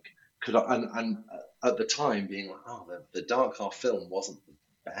do? Like, could I? And at the time being like, the Dark Half film wasn't the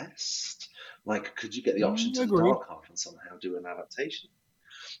best. Like, could you get the option to the Dark Half and somehow do an adaptation?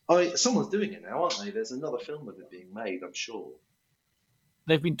 Someone's doing it now, aren't they? There's another film of it being made, I'm sure.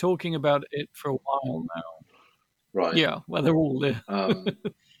 They've been talking about it for a while now. Right. Yeah, well, they're all there.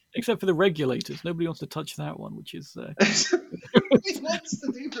 Except for the Regulators. Nobody wants to touch that one, which is... He wants to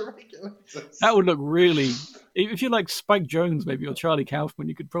do the Regulators. That would look really... If you like Spike Jonze, maybe, or Charlie Kaufman,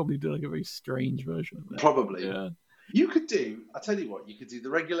 you could probably do like a very strange version of that. Probably. Yeah. You could do... I tell you what, you could do the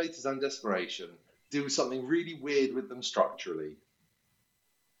Regulators and Desperation, do something really weird with them structurally.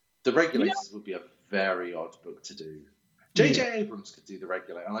 The Regulators would be a very odd book to do. J.J. Abrams could do the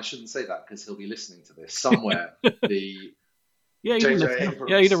Regulator, and I shouldn't say that because he'll be listening to this somewhere. He's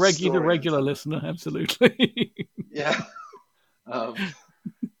a regular listener, absolutely. Yeah. But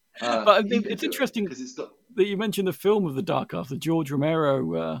it's interesting that you mentioned the film of the Dark Half, the George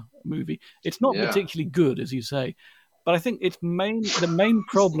Romero movie. It's not particularly good, as you say, but I think the main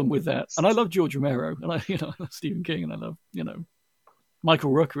problem with that, and I love George Romero, and I love Stephen King, and I love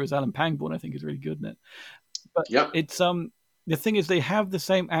Michael Rooker as Alan Pangborn. I think is really good in it. But it's the thing is they have the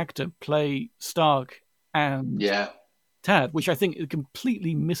same actor play Stark and Tad, which I think it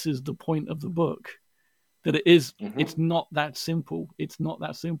completely misses the point of the book. That it is, it's not that simple. It's not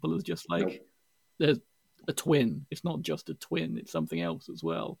that simple as just like there's a twin. It's not just a twin. It's something else as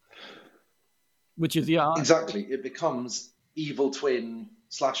well. Which is exactly. It becomes evil twin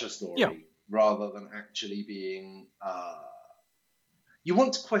slasher story rather than actually being. You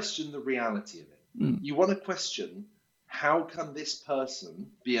want to question the reality of it. You want to question, how can this person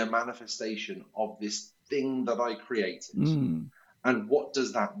be a manifestation of this thing that I created? And what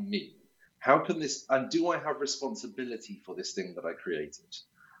does that mean? How can this, and do I have responsibility for this thing that I created?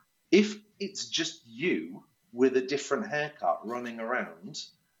 If it's just you with a different haircut running around,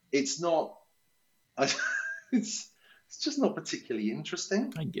 it's not, it's just not particularly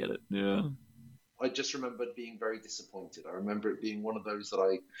interesting. I get it, yeah. I just remembered being very disappointed. I remember it being one of those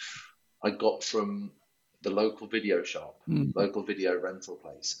that I got from the local video shop, local video rental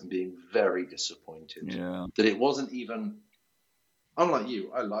place, and being very disappointed that it wasn't even. unlike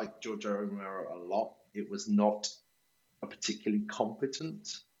you, I like George R. R. Romero a lot. It was not a particularly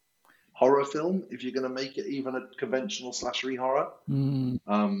competent horror film, if you're going to make it even a conventional slashery horror.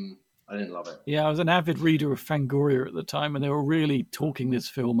 I didn't love it. Yeah, I was an avid reader of Fangoria at the time, and they were really talking this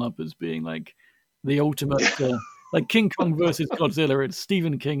film up as being like the ultimate, like King Kong versus Godzilla. It's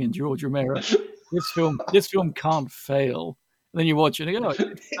Stephen King and George Romero. This film can't fail. And then you watch it and you go, oh,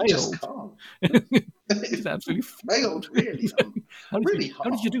 it failed. Just can't. It's absolutely failed, really. How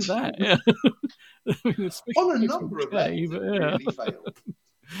did you do that? Yeah. On a number of levels, it really failed.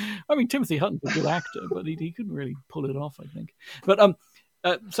 I mean, Timothy Hutton's a good actor, but he couldn't really pull it off, I think. But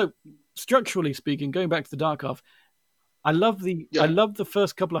so structurally speaking, going back to the Dark Half, I love the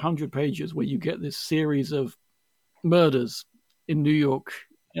first couple of 100 pages where you get this series of murders in New York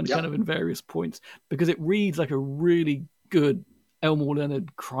and kind of in various points, because it reads like a really good Elmore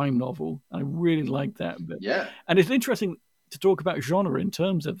Leonard crime novel. I really like that bit. Yeah. And it's interesting to talk about genre in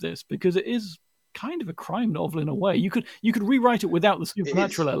terms of this, because it is kind of a crime novel in a way. You could rewrite it without the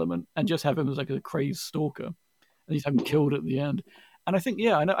supernatural element and just have him as like a crazed stalker, and he's have him killed at the end. And I think,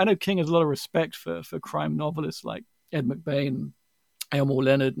 I know King has a lot of respect for crime novelists like Ed McBain, Elmore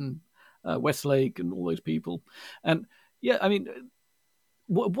Leonard, and Westlake, and all those people. And yeah, I mean,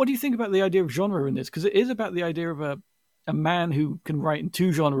 what do you think about the idea of genre in this? Because it is about the idea of a man who can write in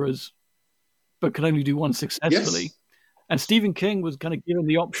two genres, but can only do one successfully. Yes. And Stephen King was kind of given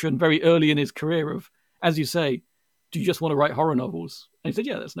the option very early in his career of, as you say, do you just want to write horror novels? And he said,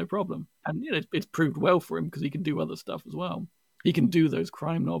 yeah, that's no problem. And it's proved well for him because he can do other stuff as well. He can do those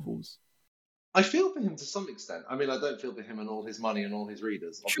crime novels. I feel for him to some extent. I mean, I don't feel for him and all his money and all his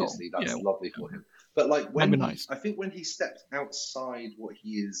readers. Obviously, that's lovely for him. But like I think when he stepped outside what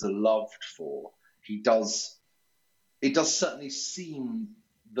he is loved for, it does certainly seem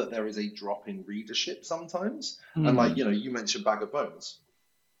that there is a drop in readership sometimes. And like, you mentioned Bag of Bones,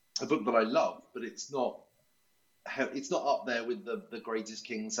 a book that I love, but it's not up there with the greatest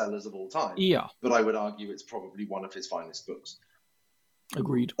King sellers of all time. Yeah. But I would argue it's probably one of his finest books.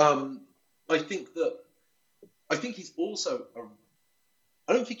 Agreed. I think he's also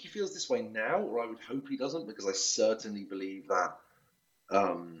I don't think he feels this way now, or I would hope he doesn't, because I certainly believe that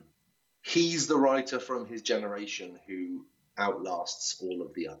he's the writer from his generation who outlasts all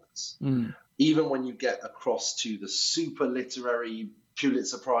of the others. Even when you get across to the super literary,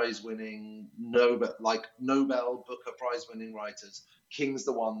 Pulitzer Prize winning, Nobel Booker Prize winning writers, King's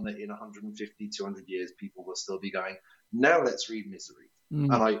the one that in 150, 200 years people will still be going, now let's read Misery.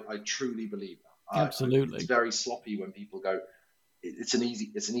 And I truly believe that. Absolutely. It's very sloppy when people go, it's an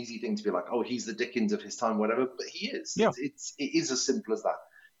easy thing to be like, oh, he's the Dickens of his time, whatever, but he is. Yeah. It is as simple as that.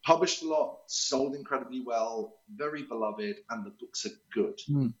 Published a lot, sold incredibly well, very beloved, and the books are good.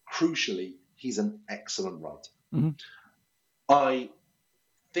 Crucially, he's an excellent writer. I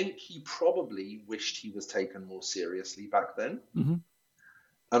think he probably wished he was taken more seriously back then.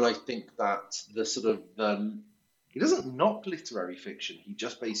 And I think that he doesn't knock literary fiction. He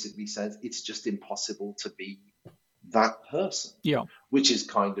just basically says it's just impossible to be that person. Yeah. Which is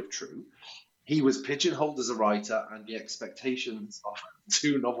kind of true. He was pigeonholed as a writer, and the expectations of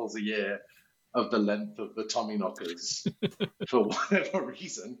 2 novels a year of the length of the Tommyknockers, for whatever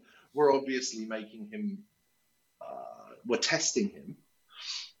reason, were obviously making him, were testing him.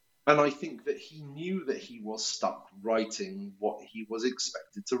 And I think that he knew that he was stuck writing what he was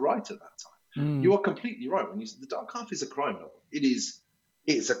expected to write at that time. You are completely right when you say The Dark Half is a crime novel.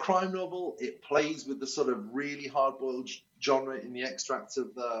 It's a crime novel. It plays with the sort of really hard-boiled genre in the extracts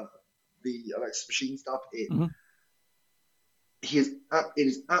of the Alexa Machine stuff. It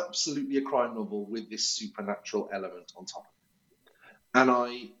is absolutely a crime novel with this supernatural element on top of it. And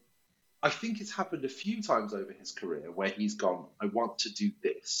I think it's happened a few times over his career where he's gone, I want to do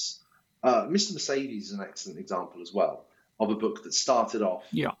this. Mr. Mercedes is an excellent example as well of a book that started off,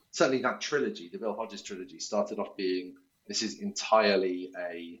 certainly that trilogy, the Bill Hodges trilogy, started off being, this is entirely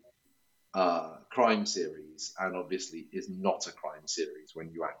a crime series, and obviously is not a crime series when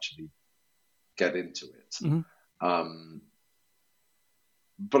you actually get into it.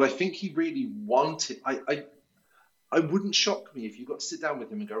 But I think he really wanted, I wouldn't shock me if you got to sit down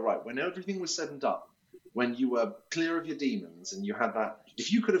with him and go, right, when everything was said and done, when you were clear of your demons and you had that,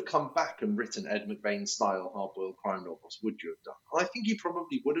 if you could have come back and written Ed McBain style hard-boiled crime novels, would you have done? And I think he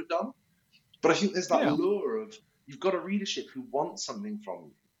probably would have done. But I think there's that lure of, you've got a readership who wants something from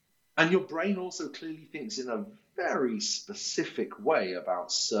you. And your brain also clearly thinks in a very specific way about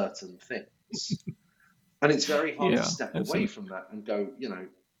certain things. And it's very hard to step away from that and go,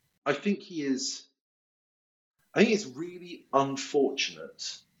 I think it's really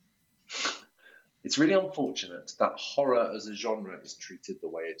unfortunate It's really unfortunate that horror as a genre is treated the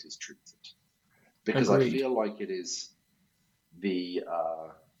way it is treated, because I Agreed. feel like it is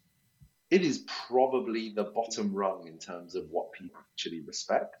probably the bottom rung in terms of what people actually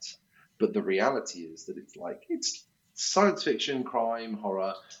respect. But the reality is that it's science fiction, crime,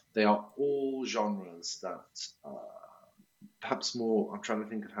 horror. They are all genres that perhaps more. I'm trying to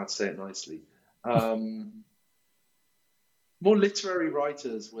think of how to say it nicely. More literary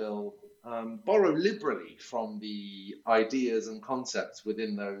writers will borrow liberally from the ideas and concepts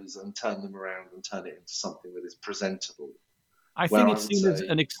within those and turn them around and turn it into something that is presentable. I think it's seen as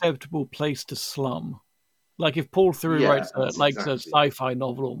an acceptable place to slum. Like if Paul Theroux writes a sci-fi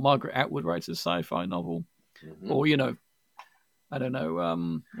novel, or Margaret Atwood writes a sci-fi novel, or I don't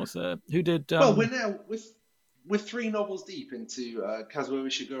know, who did? Well, we're now we're 3 novels deep into Kazuo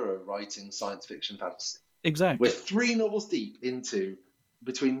Ishiguro writing science fiction fantasy. Exactly. We're 3 novels deep into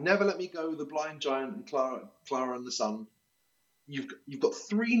between Never Let Me Go, The Blind Giant, and Clara and the Sun. You've got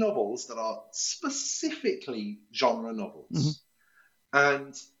 3 novels that are specifically genre novels,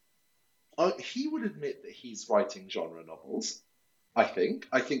 and he would admit that he's writing genre novels. I think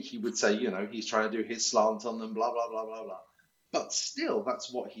he would say, he's trying to do his slant on them, blah blah blah blah blah. But still,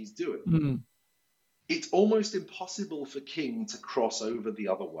 that's what he's doing. It's almost impossible for King to cross over the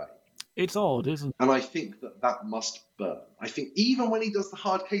other way. It's odd, isn't it? And I think that must burn. I think even when he does the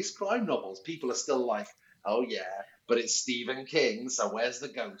hard case crime novels, people are still like, oh yeah, but it's Stephen King, so where's the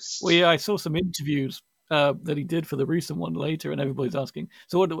ghost? Well, yeah, I saw some interviews that he did for the recent one later, and everybody's asking.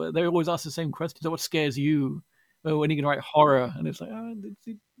 So they always ask the same question. So what scares you? When are you going to write horror? And it's like,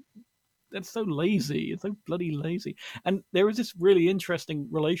 that's so lazy. It's so bloody lazy. And there is this really interesting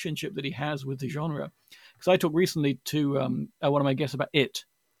relationship that he has with the genre. Because I talked recently to one of my guests about It.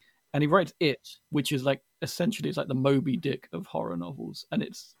 And he writes It, which is essentially it's like the Moby Dick of horror novels. And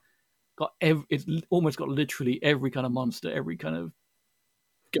it's almost got literally every kind of monster, every kind of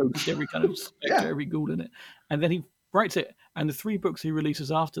ghost, every kind of spectre, every ghoul in it. And then he writes It. And the 3 books he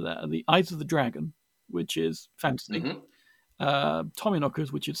releases after that are The Eyes of the Dragon, which is fantasy.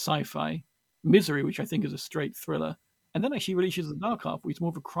 Tommyknockers, which is sci-fi. Misery, which I think is a straight thriller. And then actually releases The Dark Half, which is more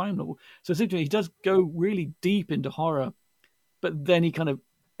of a crime novel. So essentially he does go really deep into horror, but then he kind of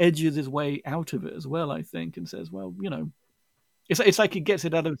edges his way out of it as well, I think, and says, well, it's like he gets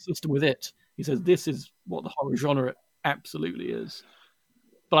it out of the system with It. He says, this is what the horror genre absolutely is.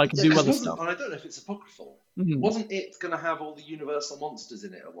 But I can do other stuff. And I don't know if it's apocryphal. Wasn't It going to have all the Universal monsters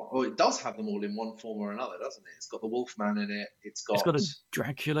in it? Or it does have them all in one form or another, doesn't it? It's got the Wolfman in it. It's got a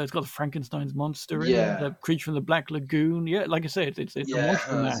Dracula. It's got the Frankenstein's monster in it. The creature from the Black Lagoon. Yeah, like I said, it's a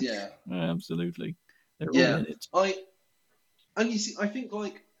monster match. Yeah, absolutely. They're all in it. And you see, I think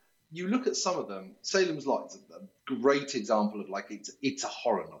you look at some of them. Salem's Lot is a great example of it's a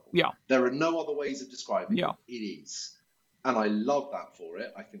horror novel. Yeah. There are no other ways of describing it. Yeah. It is. And I love that for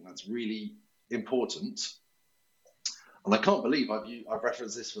it. I think that's really important. And I can't believe I've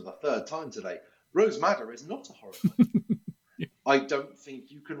referenced this for the 3rd time today. Rose Madder is not a horror novel. I don't think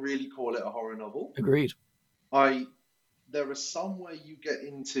you can really call it a horror novel. Agreed. There are some where you get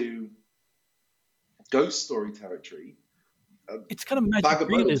into ghost story territory. It's kind of magic. Bag of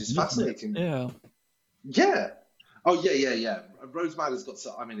Bones realism, is fascinating. Yeah. Yeah. Oh yeah. Rose Madder's got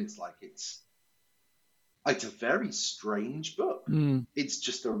so. I mean, it's a very strange book. It's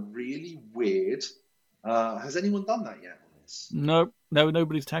just a really weird. Has anyone done that yet on this? No,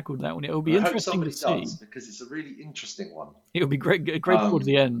 nobody's tackled that one. It'll be interesting to see because it's a really interesting one. It'll be great towards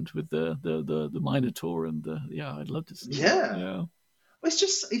the end with the Minotaur and I'd love to see. Yeah. It's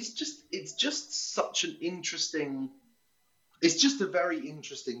just such an interesting. It's just a very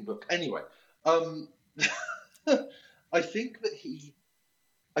interesting book. Anyway, I think that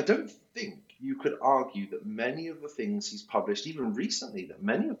I don't think you could argue that many of the things he's published, even recently, that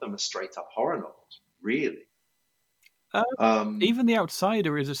many of them are straight up horror novels, really. Even The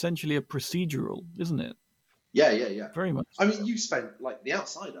Outsider is essentially a procedural, isn't it? Yeah. Very much. I mean, you spent, The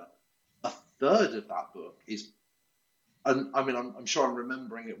Outsider, a third of that book is, and I mean, I'm sure I'm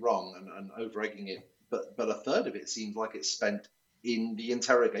remembering it wrong and over-egging it, but a third of it seems like it's spent in the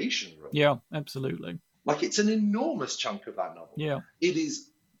interrogation room. Yeah, absolutely. It's an enormous chunk of that novel. Yeah. It is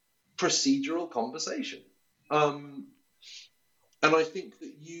procedural conversation. And I think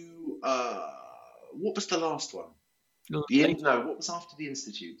that you... what was the last one? What was after The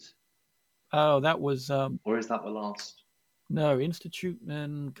Institute? Oh, that was... or is that the last? No, Institute,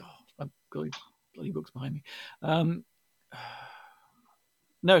 and... God, I've got bloody books behind me.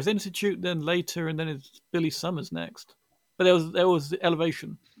 No, it's Institute, then later, and then it's Billy Summers next. But there was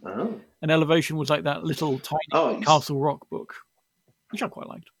Elevation. Oh. And Elevation was like that little tiny Castle Rock book, which I quite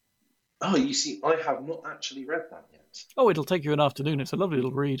liked. Oh, you see, I have not actually read that yet. Oh, it'll take you an afternoon. It's a lovely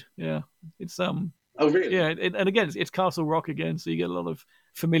little read. Yeah, it's Oh, really? yeah, and again, it's Castle Rock again, so you get a lot of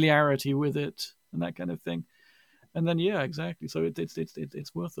familiarity with it and that kind of thing. And then, yeah, exactly. So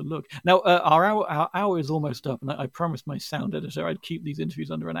it's worth a look. Now, our hour is almost up, and I promised my sound editor I'd keep these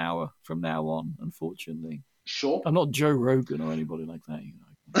interviews under an hour from now on. Unfortunately, Sure. I'm not Joe Rogan or anybody like that. You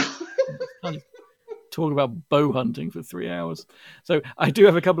know, I can't talk about bow hunting for 3 hours. So I do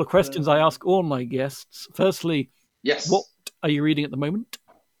have a couple of questions I ask all my guests. Firstly, Yes. what are you reading at the moment?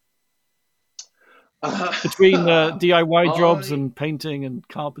 Between DIY jobs and painting and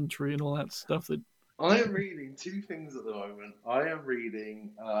carpentry and all that stuff that. I am reading two things at the moment. I am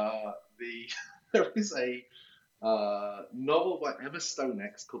reading there is a novel by Emma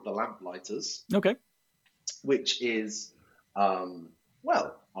Stonex called The Lamplighters, Okay. which is,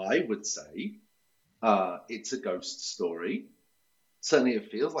 well, I would say it's a ghost story. Certainly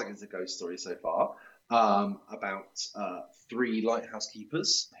it feels like it's a ghost story so far, about three lighthouse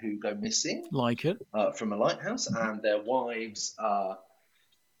keepers who go missing Like it. from a lighthouse, and their wives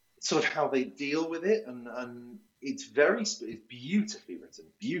sort of how they deal with it, and it's beautifully written.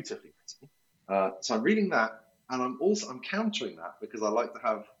 So I'm reading that, and I'm countering that because I like to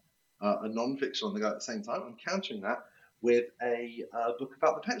have a non-fiction on the go at the same time. I'm countering that with a book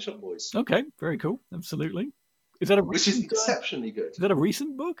about the Pet Shop Boys. Okay, very cool. Absolutely. Is that which is exceptionally good. Is that a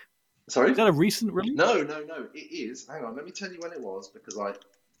recent book? Sorry? Is that a recent release? No. It is. Hang on, let me tell you when it was because I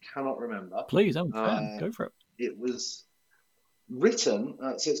cannot remember. Please, I'm a fan. Go for it. It was written,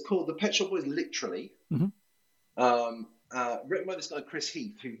 so it's called The Pet Shop Boys Literally, written by this guy, Chris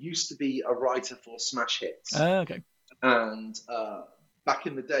Heath, who used to be a writer for Smash Hits. Okay. And back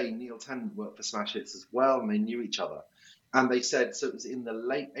in the day, Neil Tennant worked for Smash Hits as well, and they knew each other. And they said, so it was in the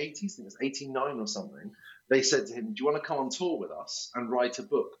late 80s, I think it was 89 or something, they said to him, do you want to come on tour with us and write a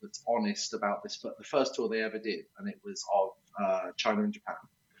book that's honest about this? The first tour they ever did, and it was of China and Japan.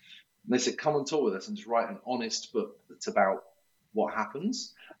 And they said, come on tour with us and just write an honest book that's about what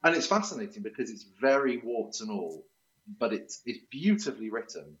happens. And it's fascinating because it's very warts and all, but it's beautifully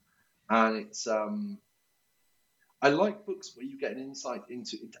written. And it's I like books where you get an insight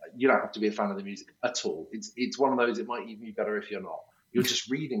into it. You don't have to be a fan of the music at all. It's one of those, it might even be better if you're not. You're just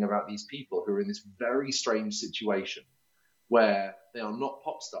reading about these people who are in this very strange situation where they are not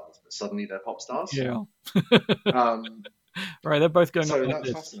pop stars, but suddenly they're pop stars. Yeah. Right, they're both going on like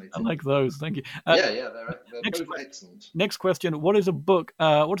this. I like those. Thank you. They're both excellent. Next question: what is a book?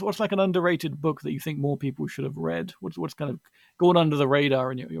 What's like an underrated book that you think more people should have read? What's kind of going under the radar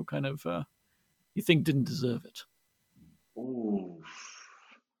and you're kind of you think didn't deserve it? Ooh,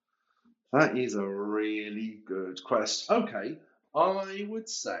 that is a really good question. Okay, I would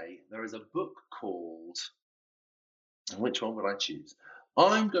say there is a book called. Which one would I choose?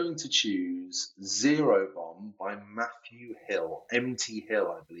 I'm going to choose Zero Bomb by Matthew Hill, MT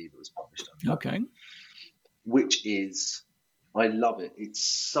Hill, I believe it was published under. Okay. Which is, I love it. It's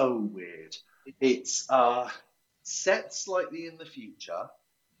so weird. It's set slightly in the future.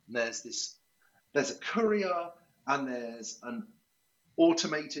 There's a courier and there's an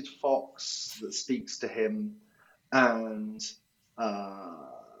automated fox that speaks to him, and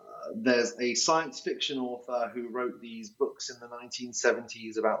there's a science fiction author who wrote these books in the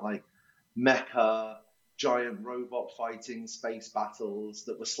 1970s about like mecha, giant robot fighting, space battles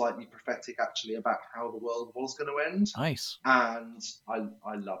that were slightly prophetic actually about how the world was going to end. Nice. And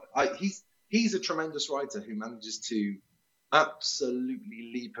I love it. He's a tremendous writer who manages to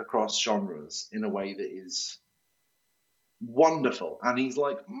absolutely leap across genres in a way that is wonderful. And he's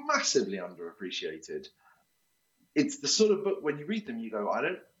like massively underappreciated. It's the sort of book when you read them, you go,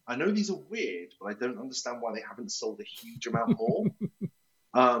 I know these are weird, but I don't understand why they haven't sold a huge amount more.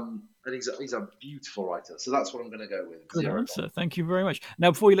 And he's a beautiful writer. So that's what I'm going to go with. Good answer. Thank you very much.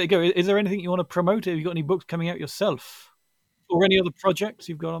 Now, before you let go, is there anything you want to promote? Have you got any books coming out yourself? Or any other projects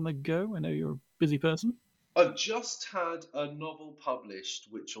you've got on the go? I know you're a busy person. I've just had a novel published,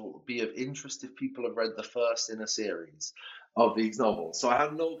 which will be of interest if people have read the first in a series of these novels. So I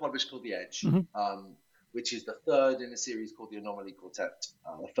had a novel published called The Edge, which is the third in a series called The Anomaly Quartet.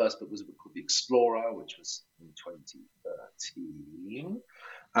 The first book was a book called The Explorer, which was in 2013.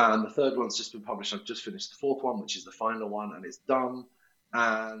 And the third one's just been published. I've just finished the fourth one, which is the final one, and it's done.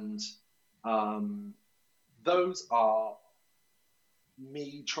 And those are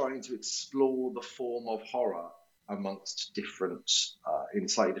me trying to explore the form of horror amongst different, in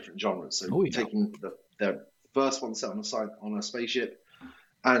slightly different genres. So taking the first one set on a spaceship,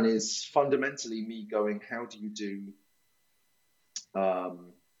 and is fundamentally me going, how do you do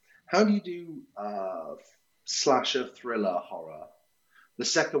slasher thriller horror The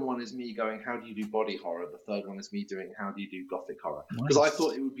second one is me going, how do you do body horror? The third one is me doing, how do you do gothic horror? Because I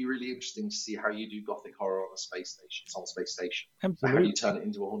thought it would be really interesting to see how you do gothic horror on a space station. It's on a space station. Absolutely. How do you turn it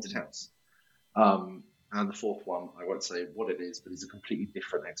into a haunted house? And the fourth one, I won't say what it is, but it's a completely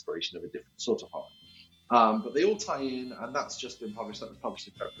different exploration of a different sort of horror. But they all tie in, and that's just been published. That was published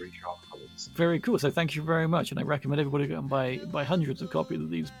in February, HarperCollins. Very cool. So thank you very much, and I recommend everybody go and buy hundreds of copies of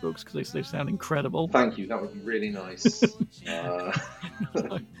these books because they sound incredible. Thank you. That would be really nice.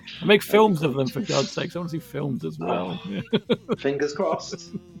 Make films of them, for God's sakes. I want to see films as well. Fingers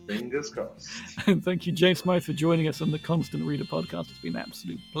crossed. Fingers crossed. And thank you, James Smythe, for joining us on the Constant Reader podcast. It's been an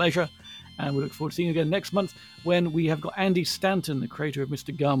absolute pleasure. And we look forward to seeing you again next month when we have got Andy Stanton, the creator of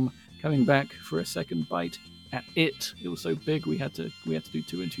Mr. Gum, coming back for a second bite at It. It was so big we had to do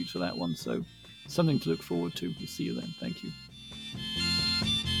 2 interviews for that one. So something to look forward to. We'll see you then. Thank you.